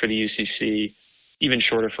short for the UCC, even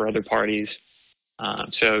shorter for other parties.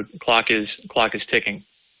 So clock is ticking.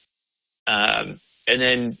 And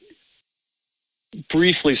then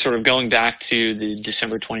briefly sort of going back to the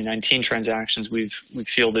December 2019 transactions, we've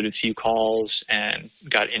fielded a few calls and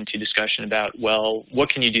got into discussion about, well, what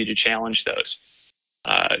can you do to challenge those?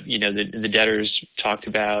 The debtors talked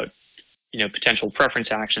about, potential preference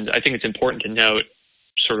actions. I think it's important to note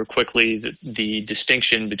sort of quickly the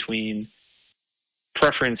distinction between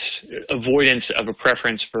avoidance of a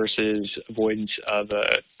preference versus avoidance of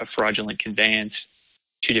a fraudulent conveyance,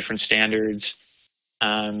 two different standards.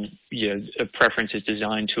 a preference is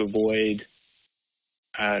designed to avoid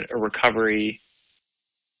a recovery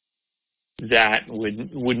that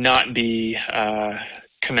would not be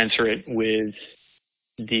commensurate with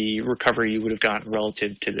the recovery you would have gotten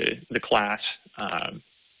relative to the class,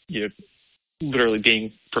 literally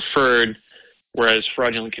being preferred, whereas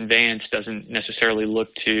fraudulent conveyance doesn't necessarily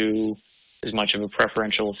look to as much of a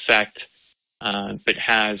preferential effect, but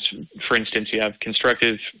has, for instance, you have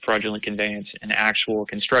constructive fraudulent conveyance, and actual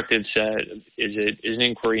constructive is an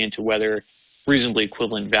inquiry into whether reasonably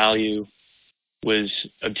equivalent value was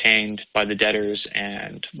obtained by the debtors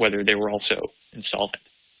and whether they were also insolvent.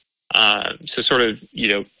 So sort of,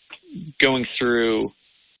 going through,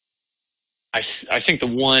 I think the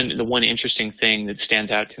one interesting thing that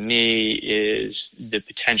stands out to me is the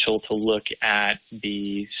potential to look at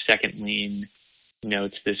the second lien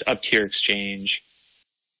notes, this up-tier exchange,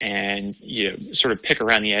 and sort of pick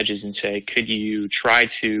around the edges and say, could you try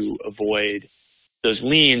to avoid those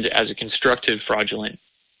liens as a constructive fraudulent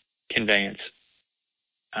conveyance?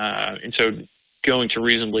 And so going to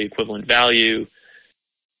reasonably equivalent value,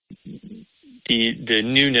 the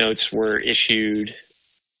new notes were issued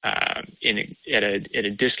at a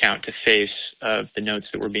discount to face of the notes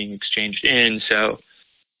that were being exchanged in. So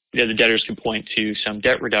the debtors could point to some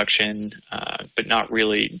debt reduction, but not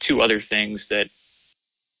really two other things that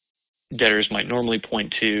debtors might normally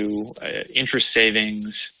point to. Interest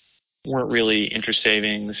savings weren't really interest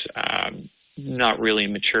savings, not really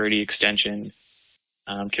maturity extension,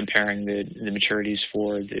 comparing the maturities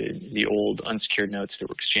for the old unsecured notes that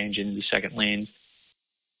were exchanged into the second lien.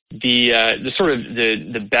 The sort of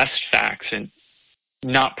the best facts, and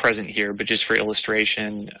not present here, but just for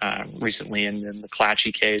illustration, recently in the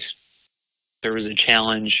McClatchy case, there was a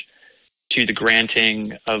challenge to the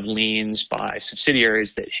granting of liens by subsidiaries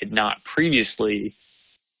that had not previously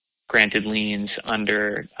granted liens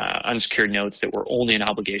under unsecured notes that were only an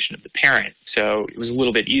obligation of the parent. So it was a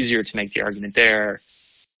little bit easier to make the argument there.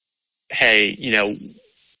 Hey,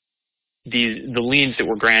 the liens that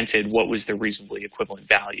were granted, what was the reasonably equivalent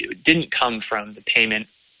value? It didn't come from the payment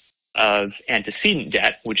of antecedent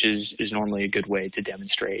debt, which is normally a good way to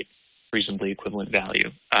demonstrate reasonably equivalent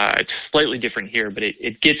value. It's slightly different here, but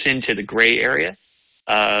it gets into the gray area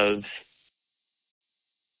of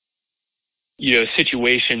a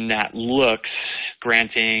situation that looks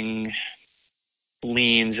granting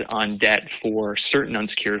liens on debt for certain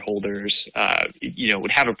unsecured holders,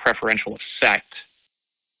 would have a preferential effect.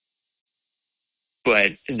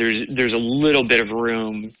 But there's a little bit of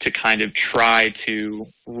room to kind of try to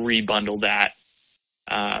rebundle that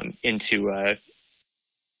into a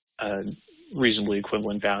reasonably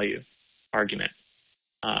equivalent value argument.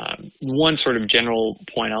 One sort of general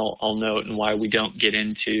point I'll note, and why we don't get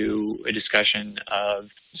into a discussion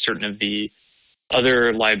of certain of the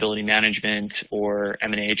other liability management or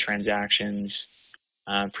M&A transactions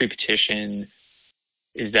pre-petition,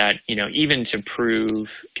 is that even to prove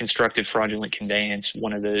constructive fraudulent conveyance,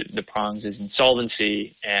 one of the prongs is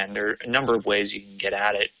insolvency, and there are a number of ways you can get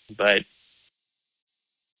at it. But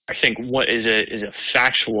I think what is a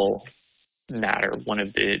factual matter, one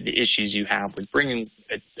of the issues you have with bringing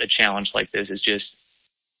a challenge like this is just,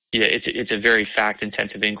 it's a very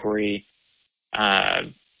fact-intensive inquiry.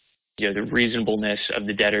 The reasonableness of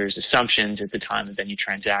the debtor's assumptions at the time of any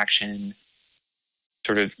transaction,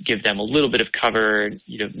 sort of give them a little bit of cover.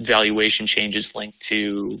 Valuation changes linked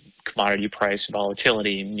to commodity price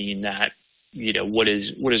volatility mean that what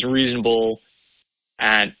is reasonable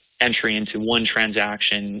at entry into one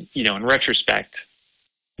transaction, in retrospect,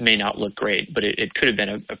 may not look great, but it could have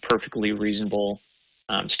been a perfectly reasonable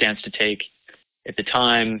stance to take at the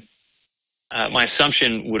time. My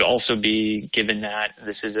assumption would also be, given that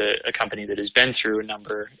this is a company that has been through a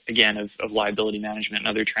number, again, of liability management and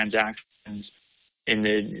other transactions in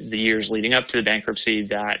the years leading up to the bankruptcy,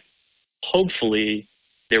 that hopefully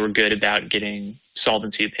they were good about getting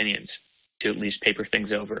solvency opinions to at least paper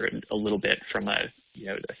things over a little bit from a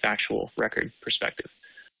factual record perspective.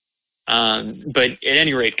 But at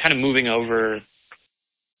any rate, kind of moving over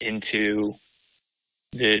into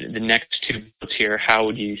the next two bullets here,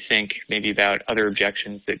 how do you think maybe about other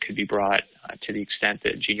objections that could be brought to the extent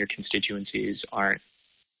that junior constituencies aren't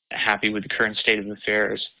happy with the current state of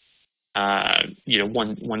affairs?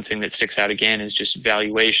 One thing that sticks out again is just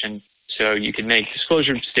valuation. So you can make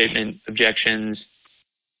disclosure statement objections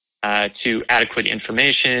to adequate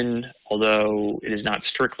information, although it is not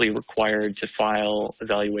strictly required to file a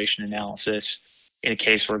valuation analysis. In a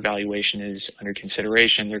case where valuation is under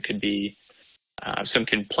consideration, there could be some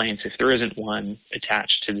complaints, if there isn't one,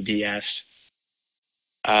 attached to the DS.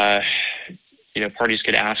 parties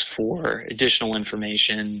could ask for additional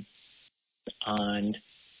information on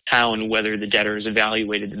how and whether the debtor has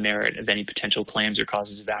evaluated the merit of any potential claims or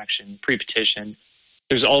causes of action pre-petition.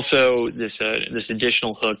 There's also this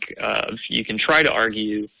additional hook of you can try to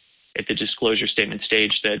argue at the disclosure statement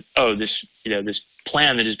stage that, this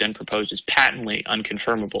plan that has been proposed is patently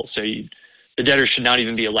unconfirmable. So the debtor should not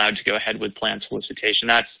even be allowed to go ahead with plan solicitation.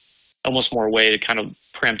 That's almost more a way to kind of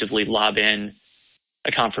preemptively lob in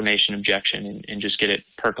a confirmation objection and just get it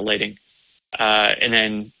percolating. And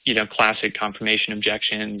then, classic confirmation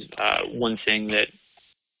objections. One thing that,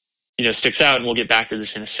 sticks out, and we'll get back to this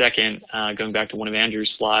in a second, going back to one of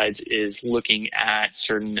Andrew's slides, is looking at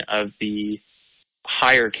certain of the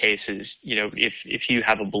higher cases. If you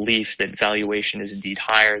have a belief that valuation is indeed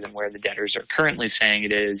higher than where the debtors are currently saying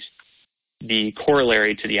it is, the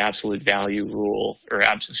corollary to the absolute value rule, or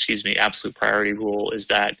absolute priority rule, is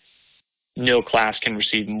that no class can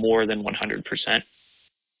receive more than 100%.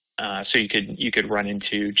 So you could run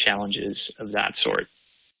into challenges of that sort.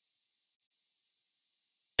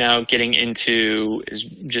 Now, getting into, as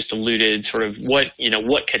just alluded, sort of what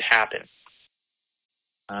could happen.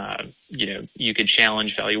 You could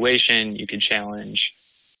challenge valuation. You could challenge,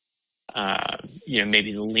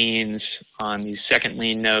 maybe the liens on these second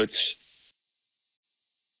lien notes.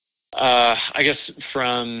 I guess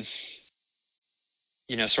from,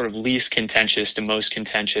 sort of least contentious to most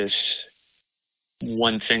contentious,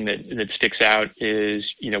 one thing that sticks out is,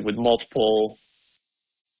 with multiple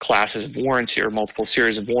classes of warrants or multiple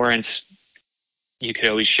series of warrants, you could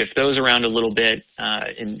always shift those around a little bit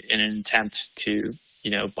in an attempt to,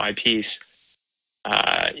 buy peace.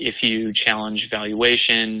 If you challenge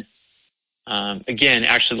valuation, again,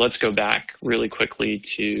 actually, let's go back really quickly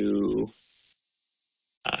to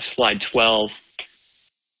slide 12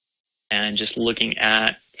 and just looking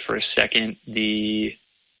at, for a second, the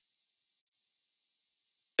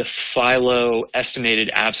FILO estimated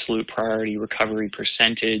absolute priority recovery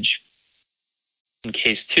percentage. In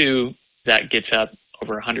case 2, that gets up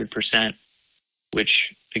over 100%,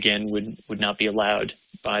 which again would not be allowed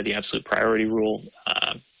by the absolute priority rule.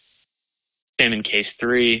 Same in case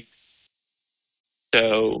 3.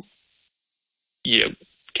 So,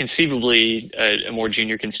 conceivably, a more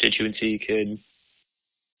junior constituency could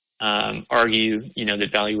argue, that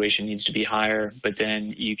valuation needs to be higher, but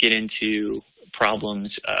then you get into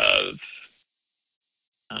problems of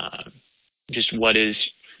just what is,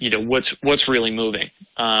 what's really moving.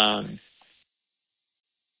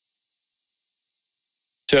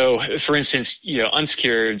 So, for instance,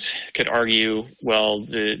 unsecureds could argue, well,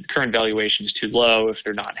 the current valuation is too low if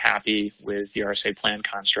they're not happy with the RSA plan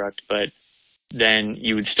construct, but then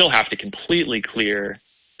you would still have to completely clear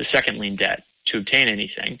the second lien debt to obtain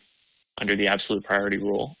anything under the absolute priority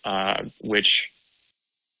rule, which,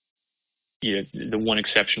 the one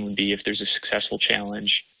exception would be if there's a successful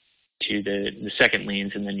challenge to the second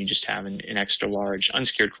liens, and then you just have an extra large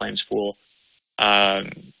unsecured claims pool.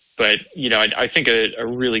 But, I think a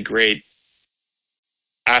really great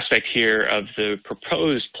aspect here of the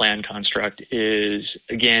proposed plan construct is,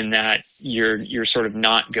 again, that you're sort of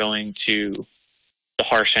not going to the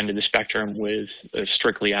harsh end of the spectrum with a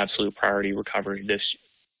strictly absolute priority recovery. This,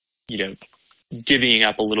 divvying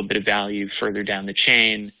up a little bit of value further down the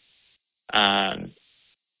chain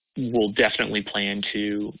will definitely play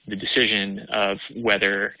into the decision of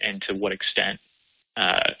whether and to what extent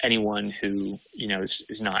anyone who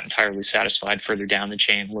is not entirely satisfied further down the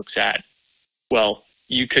chain looks at, well,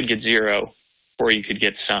 you could get 0 or you could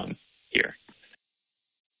get some here.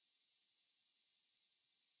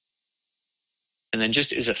 And then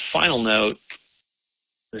just as a final note,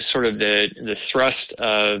 sort of the thrust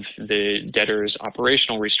of the debtor's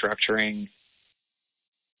operational restructuring,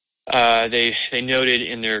 they noted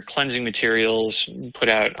in their cleansing materials put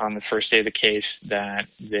out on the first day of the case that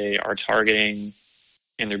they are targeting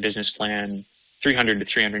in their business plan $300 to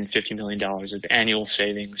 $350 million of annual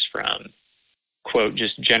savings from, quote,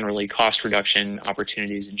 just generally cost reduction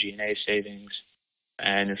opportunities and G&A savings.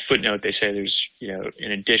 And in a footnote, they say there's,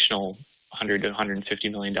 an additional $100 to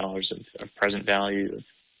 $150 million of present value of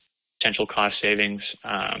potential cost savings.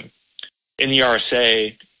 In the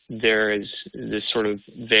RSA, there is this sort of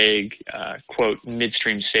vague, quote,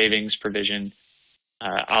 midstream savings provision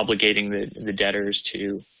obligating the debtors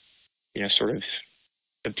to, sort of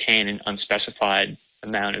obtain an unspecified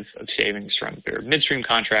amount of savings from their midstream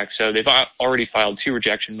contracts. So they've already filed 2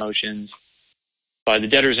 rejection motions. By the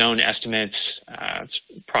debtor's own estimates, it's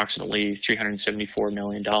approximately $374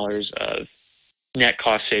 million of net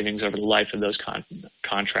cost savings over the life of those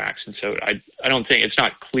contracts. And so I don't think, it's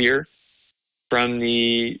not clear from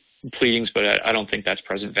the pleadings, but I don't think that's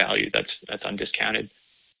present value. That's undiscounted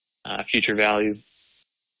future value.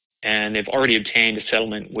 And they've already obtained a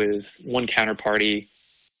settlement with one counterparty.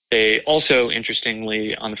 They also,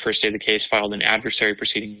 interestingly, on the first day of the case, filed an adversary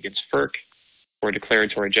proceeding against FERC for a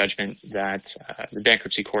declaratory judgment that the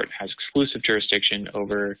bankruptcy court has exclusive jurisdiction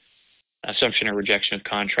over assumption or rejection of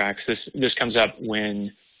contracts. This comes up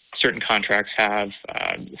when certain contracts have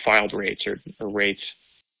filed rates or rates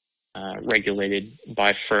regulated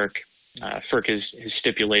by FERC. FERC has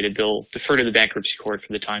stipulated they'll defer to the bankruptcy court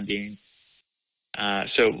for the time being.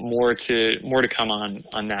 So more to come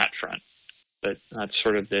on that front, but that's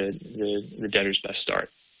sort of the debtor's best start.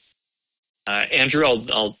 Andrew,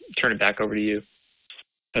 I'll turn it back over to you.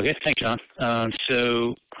 Okay, thanks, John.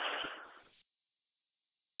 So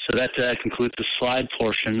that concludes the slide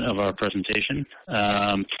portion of our presentation.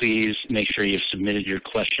 Please make sure you've submitted your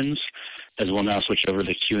questions, as we'll now switch over to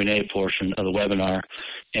the Q&A portion of the webinar.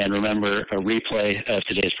 And remember, a replay of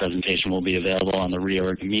today's presentation will be available on the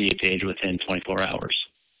Reorg Media page within 24 hours.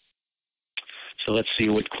 So let's see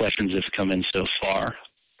what questions have come in so far.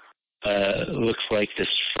 Looks like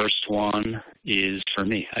this first one is for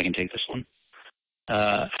me. I can take this one.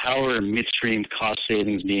 How are midstream cost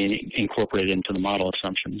savings being incorporated into the model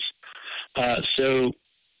assumptions? So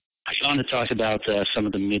Sean had talked about some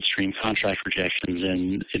of the midstream contract projections,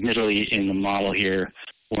 and admittedly in the model here,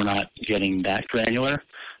 we're not getting that granular.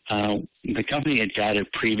 The company had guided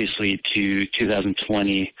previously to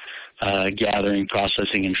 2020 gathering,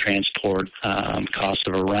 processing, and transport costs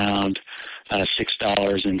of around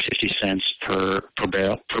 $6.50 per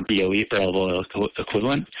barrel, per BOE, barrel of oil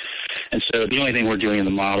equivalent. And so the only thing we're doing in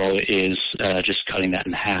the model is just cutting that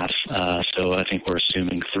in half. So I think we're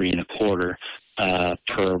assuming $3.25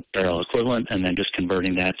 per barrel equivalent, and then just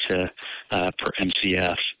converting that to per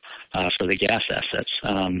MCF for the gas assets.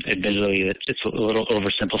 Admittedly, it's a little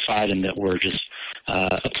oversimplified in that we're just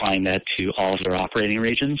applying that to all of their operating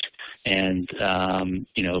regions. And,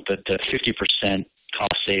 but the 50%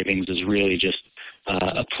 cost savings is really just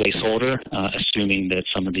a placeholder, assuming that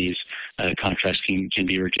some of these contracts can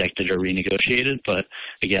be rejected or renegotiated. But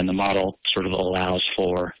again, the model sort of allows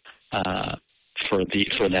for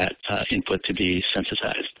that input to be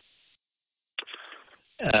sensitized.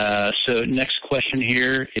 So next question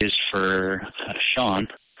here is for Sean.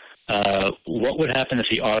 What would happen if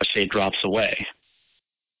the RSA drops away?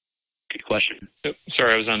 Good question. Oh,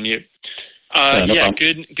 sorry, I was on mute. No yeah,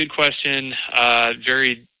 problem. good question.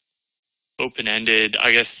 Very open-ended.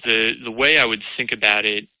 I guess the way I would think about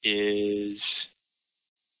it is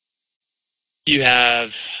you have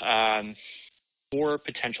 4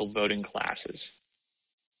 potential voting classes.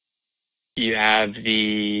 You have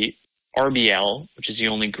the RBL, which is the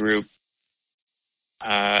only group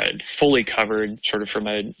fully covered, sort of from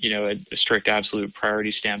a strict absolute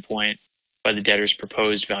priority standpoint, by the debtor's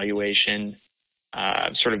proposed valuation.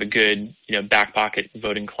 Sort of a good back pocket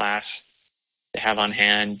voting class to have on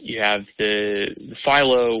hand. You have the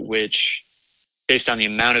FILO, which, based on the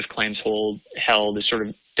amount of claims held, is sort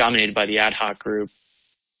of dominated by the ad hoc group.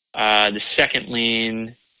 The second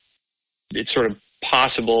lien, it's sort of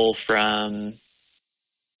possible from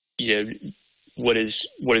what is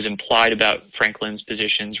implied about Franklin's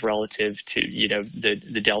positions relative to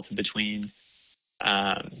the delta between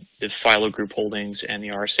the FILO group holdings and the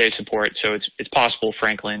RSA support. So it's possible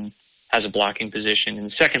Franklin has a blocking position in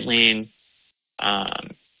the second lien.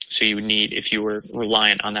 So you would need, if you were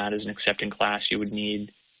reliant on that as an accepting class, you would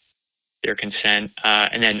need their consent,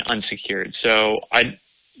 and then unsecured. So I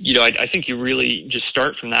think you really just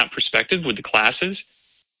start from that perspective with the classes,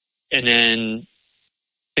 and then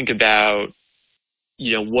think about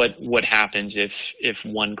what happens if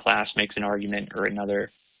one class makes an argument or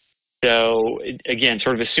another. So again,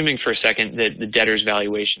 sort of assuming for a second that the debtor's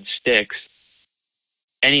valuation sticks,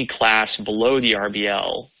 any class below the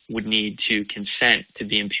RBL would need to consent to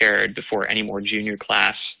be impaired before any more junior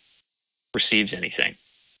class receives anything.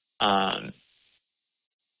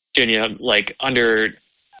 Like under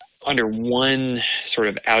one sort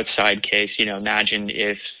of outside case, imagine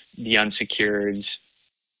if the unsecureds,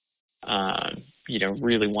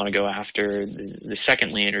 really want to go after the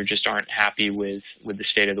second lien, or just aren't happy with the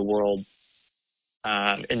state of the world,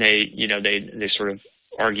 and they sort of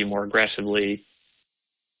argue more aggressively.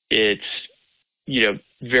 It's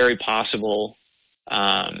very possible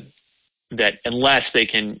that unless they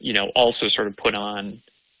can also sort of put on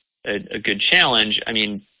a good challenge,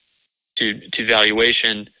 to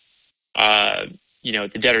valuation,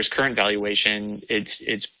 the debtor's current valuation,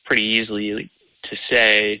 it's pretty easily to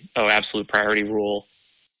say, oh, absolute priority rule,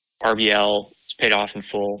 RBL is paid off in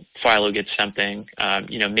full, FILO gets something,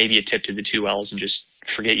 maybe a tip to the 2 Ls and just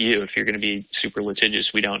forget you. If you're going to be super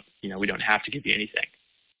litigious, we don't have to give you anything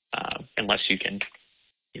unless you can,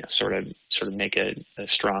 sort of make a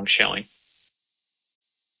strong showing.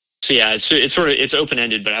 So yeah, it's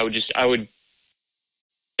open-ended, but I would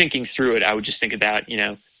thinking through it, I would just think about,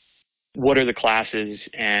 what are the classes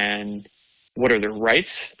and what are the rights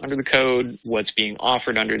under the code, what's being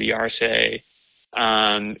offered under the RSA,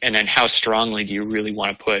 and then how strongly do you really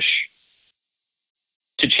want to push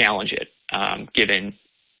to challenge it, given,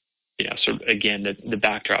 sort of, again, the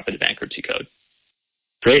backdrop of the bankruptcy code.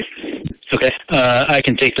 Great. Okay. I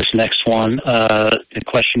can take this next one. The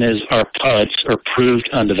question is, are PUDs, or proved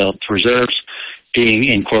undeveloped reserves, being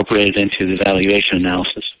incorporated into the valuation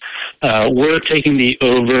analysis? We're taking the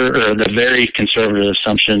very conservative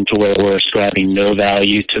assumption to where we're ascribing no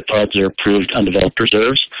value to PUDs or proved undeveloped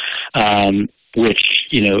reserves, which,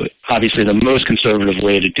 obviously the most conservative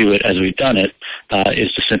way to do it as we've done it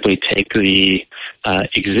is to simply take the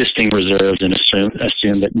existing reserves and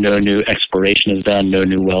assume that no new exploration is done, no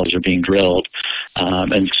new wells are being drilled.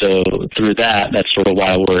 And so through that's sort of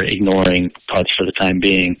why we're ignoring PUDs for the time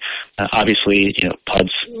being. Obviously,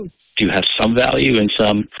 PUDs do have some value in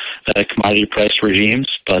some commodity price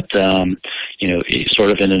regimes, but,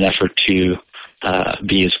 sort of in an effort to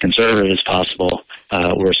be as conservative as possible,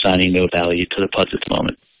 we're assigning no value to the PUDs at the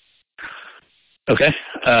moment. Okay.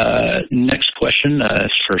 Next question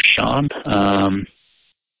is for Sean.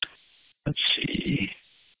 Let's see.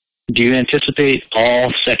 Do you anticipate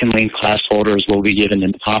all second lien class holders will be given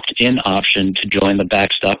an opt-in option to join the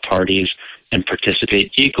backstop parties and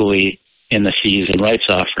participate equally in the fees and rights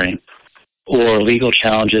offering, or legal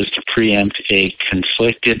challenges to preempt a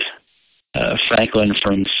conflicted Franklin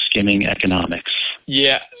from skimming economics?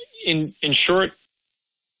 Yeah. In short,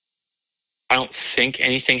 I don't think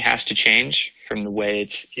anything has to change from the way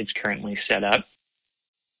it's currently set up.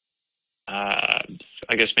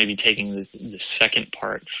 I guess maybe taking the second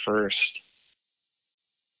part first.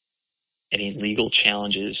 Any legal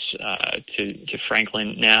challenges to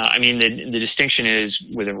Franklin? Now, I mean, the distinction is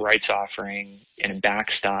with a rights offering and a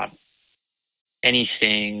backstop, any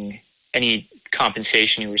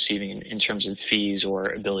compensation you're receiving in terms of fees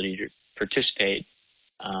or ability to participate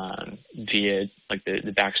via like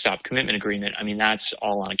the backstop commitment agreement, I mean, that's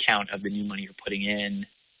all on account of the new money you're putting in.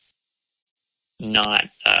 Not,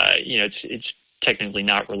 it's technically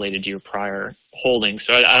not related to your prior holdings.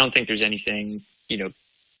 So I don't think there's anything,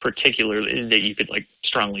 particularly that you could like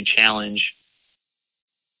strongly challenge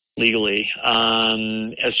legally.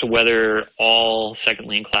 As to whether all second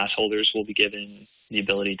lien class holders will be given the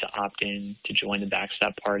ability to opt in to join the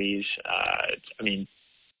backstop parties, I mean,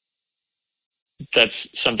 that's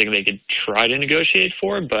something they could try to negotiate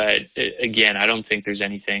for, but again, I don't think there's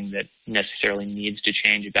anything that necessarily needs to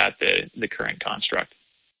change about the current construct.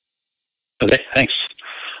 Okay, thanks.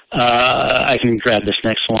 I can grab this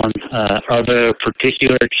next one. Are there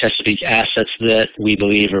particular Chesapeake assets that we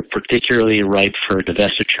believe are particularly ripe for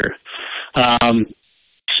divestiture?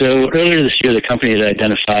 So earlier this year, the company had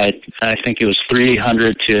identified, I think it was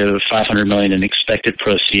 $300 to $500 million in expected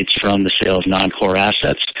proceeds from the sale of non-core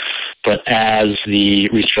assets. But as the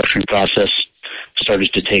restructuring process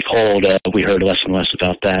started to take hold, we heard less and less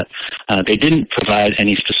about that. They didn't provide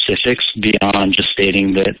any specifics beyond just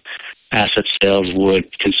stating that asset sales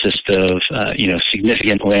would consist of,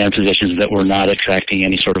 significant land positions that were not attracting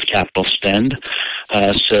any sort of capital spend.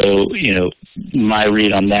 So, my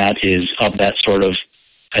read on that is of that sort of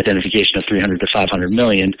identification of 300 to 500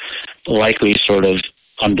 million, likely sort of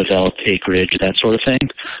undeveloped acreage, that sort of thing.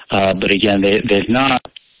 But again, they've not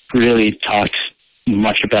really talked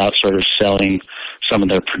much about sort of selling some of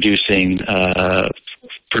their producing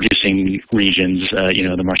regions,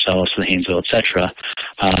 the Marcellus, the Haynesville, et cetera.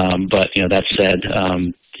 But, that said,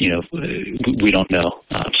 we don't know.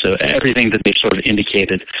 So everything that they've sort of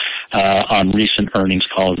indicated on recent earnings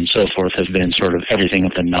calls and so forth have been sort of everything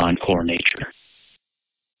of the non-core nature.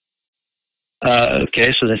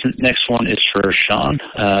 Okay, so this next one is for Sean.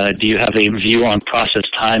 Do you have a view on process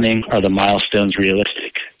timing? Are the milestones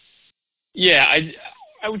realistic? Yeah,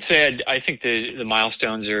 I would say I think the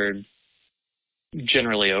milestones are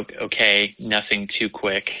generally okay. Nothing too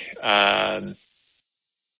quick. 3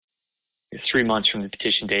 months from the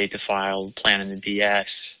petition date to file plan in the DS.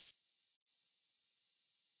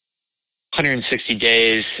 160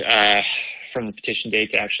 days from the petition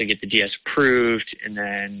date to actually get the DS approved, and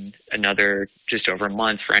then another just over a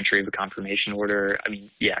month for entry of a confirmation order. I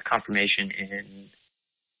mean, yeah, confirmation in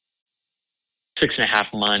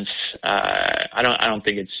 6.5 months. I don't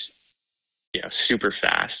think it's super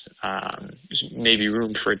fast. There's maybe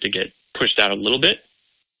room for it to get pushed out a little bit,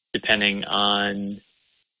 depending on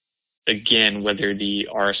again, whether the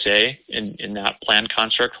RSA in that plan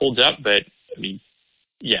construct holds up. But I mean,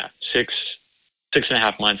 yeah,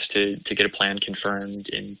 6.5 months to get a plan confirmed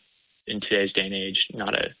in today's day and age,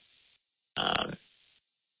 not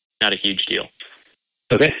a huge deal.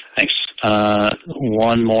 Okay, thanks.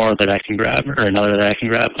 One more that I can grab, or another that I can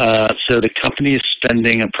grab. So the company is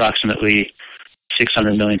spending approximately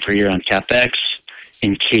 $600 million per year on CapEx.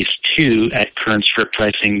 In case 2, at current strip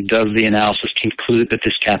pricing, does the analysis conclude that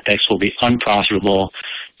this CapEx will be unprofitable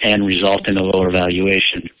and result in a lower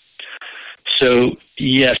valuation? So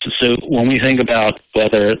yes, so when we think about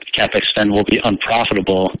whether CapEx spend will be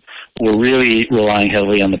unprofitable, we're really relying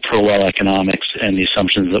heavily on the per well economics and the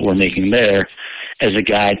assumptions that we're making there as a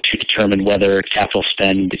guide to determine whether capital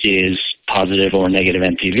spend is positive or negative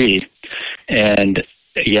NPV. And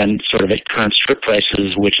again, sort of at current strip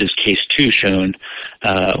prices, which is case 2 shown,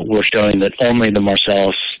 we're showing that only in the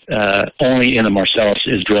Marcellus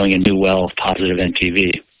is drilling a new well of positive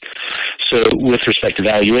NPV. So with respect to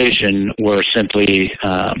valuation, we're simply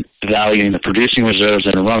valuing the producing reserves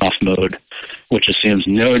in a runoff mode, which assumes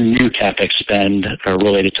no new CapEx spend are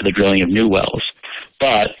related to the drilling of new wells.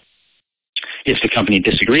 But if the company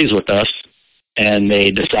disagrees with us and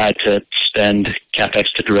they decide to spend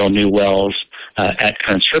CapEx to drill new wells at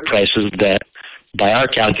current strip prices that by our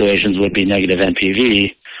calculations would be negative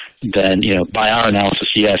NPV, then, by our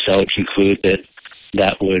analysis, yes, I would conclude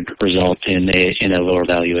that would result in a lower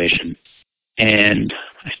valuation. And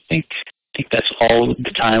I think that's all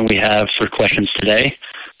the time we have for questions today.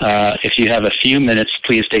 If you have a few minutes,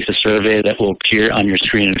 please take the survey that will appear on your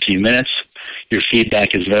screen in a few minutes. Your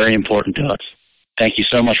feedback is very important to us. Thank you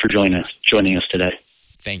so much for joining us today.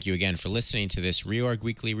 Thank you again for listening to this Reorg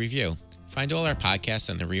Weekly Review. Find all our podcasts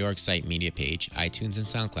on the Reorg site media page, iTunes, and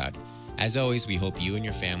SoundCloud. As always, we hope you and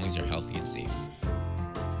your families are healthy and safe.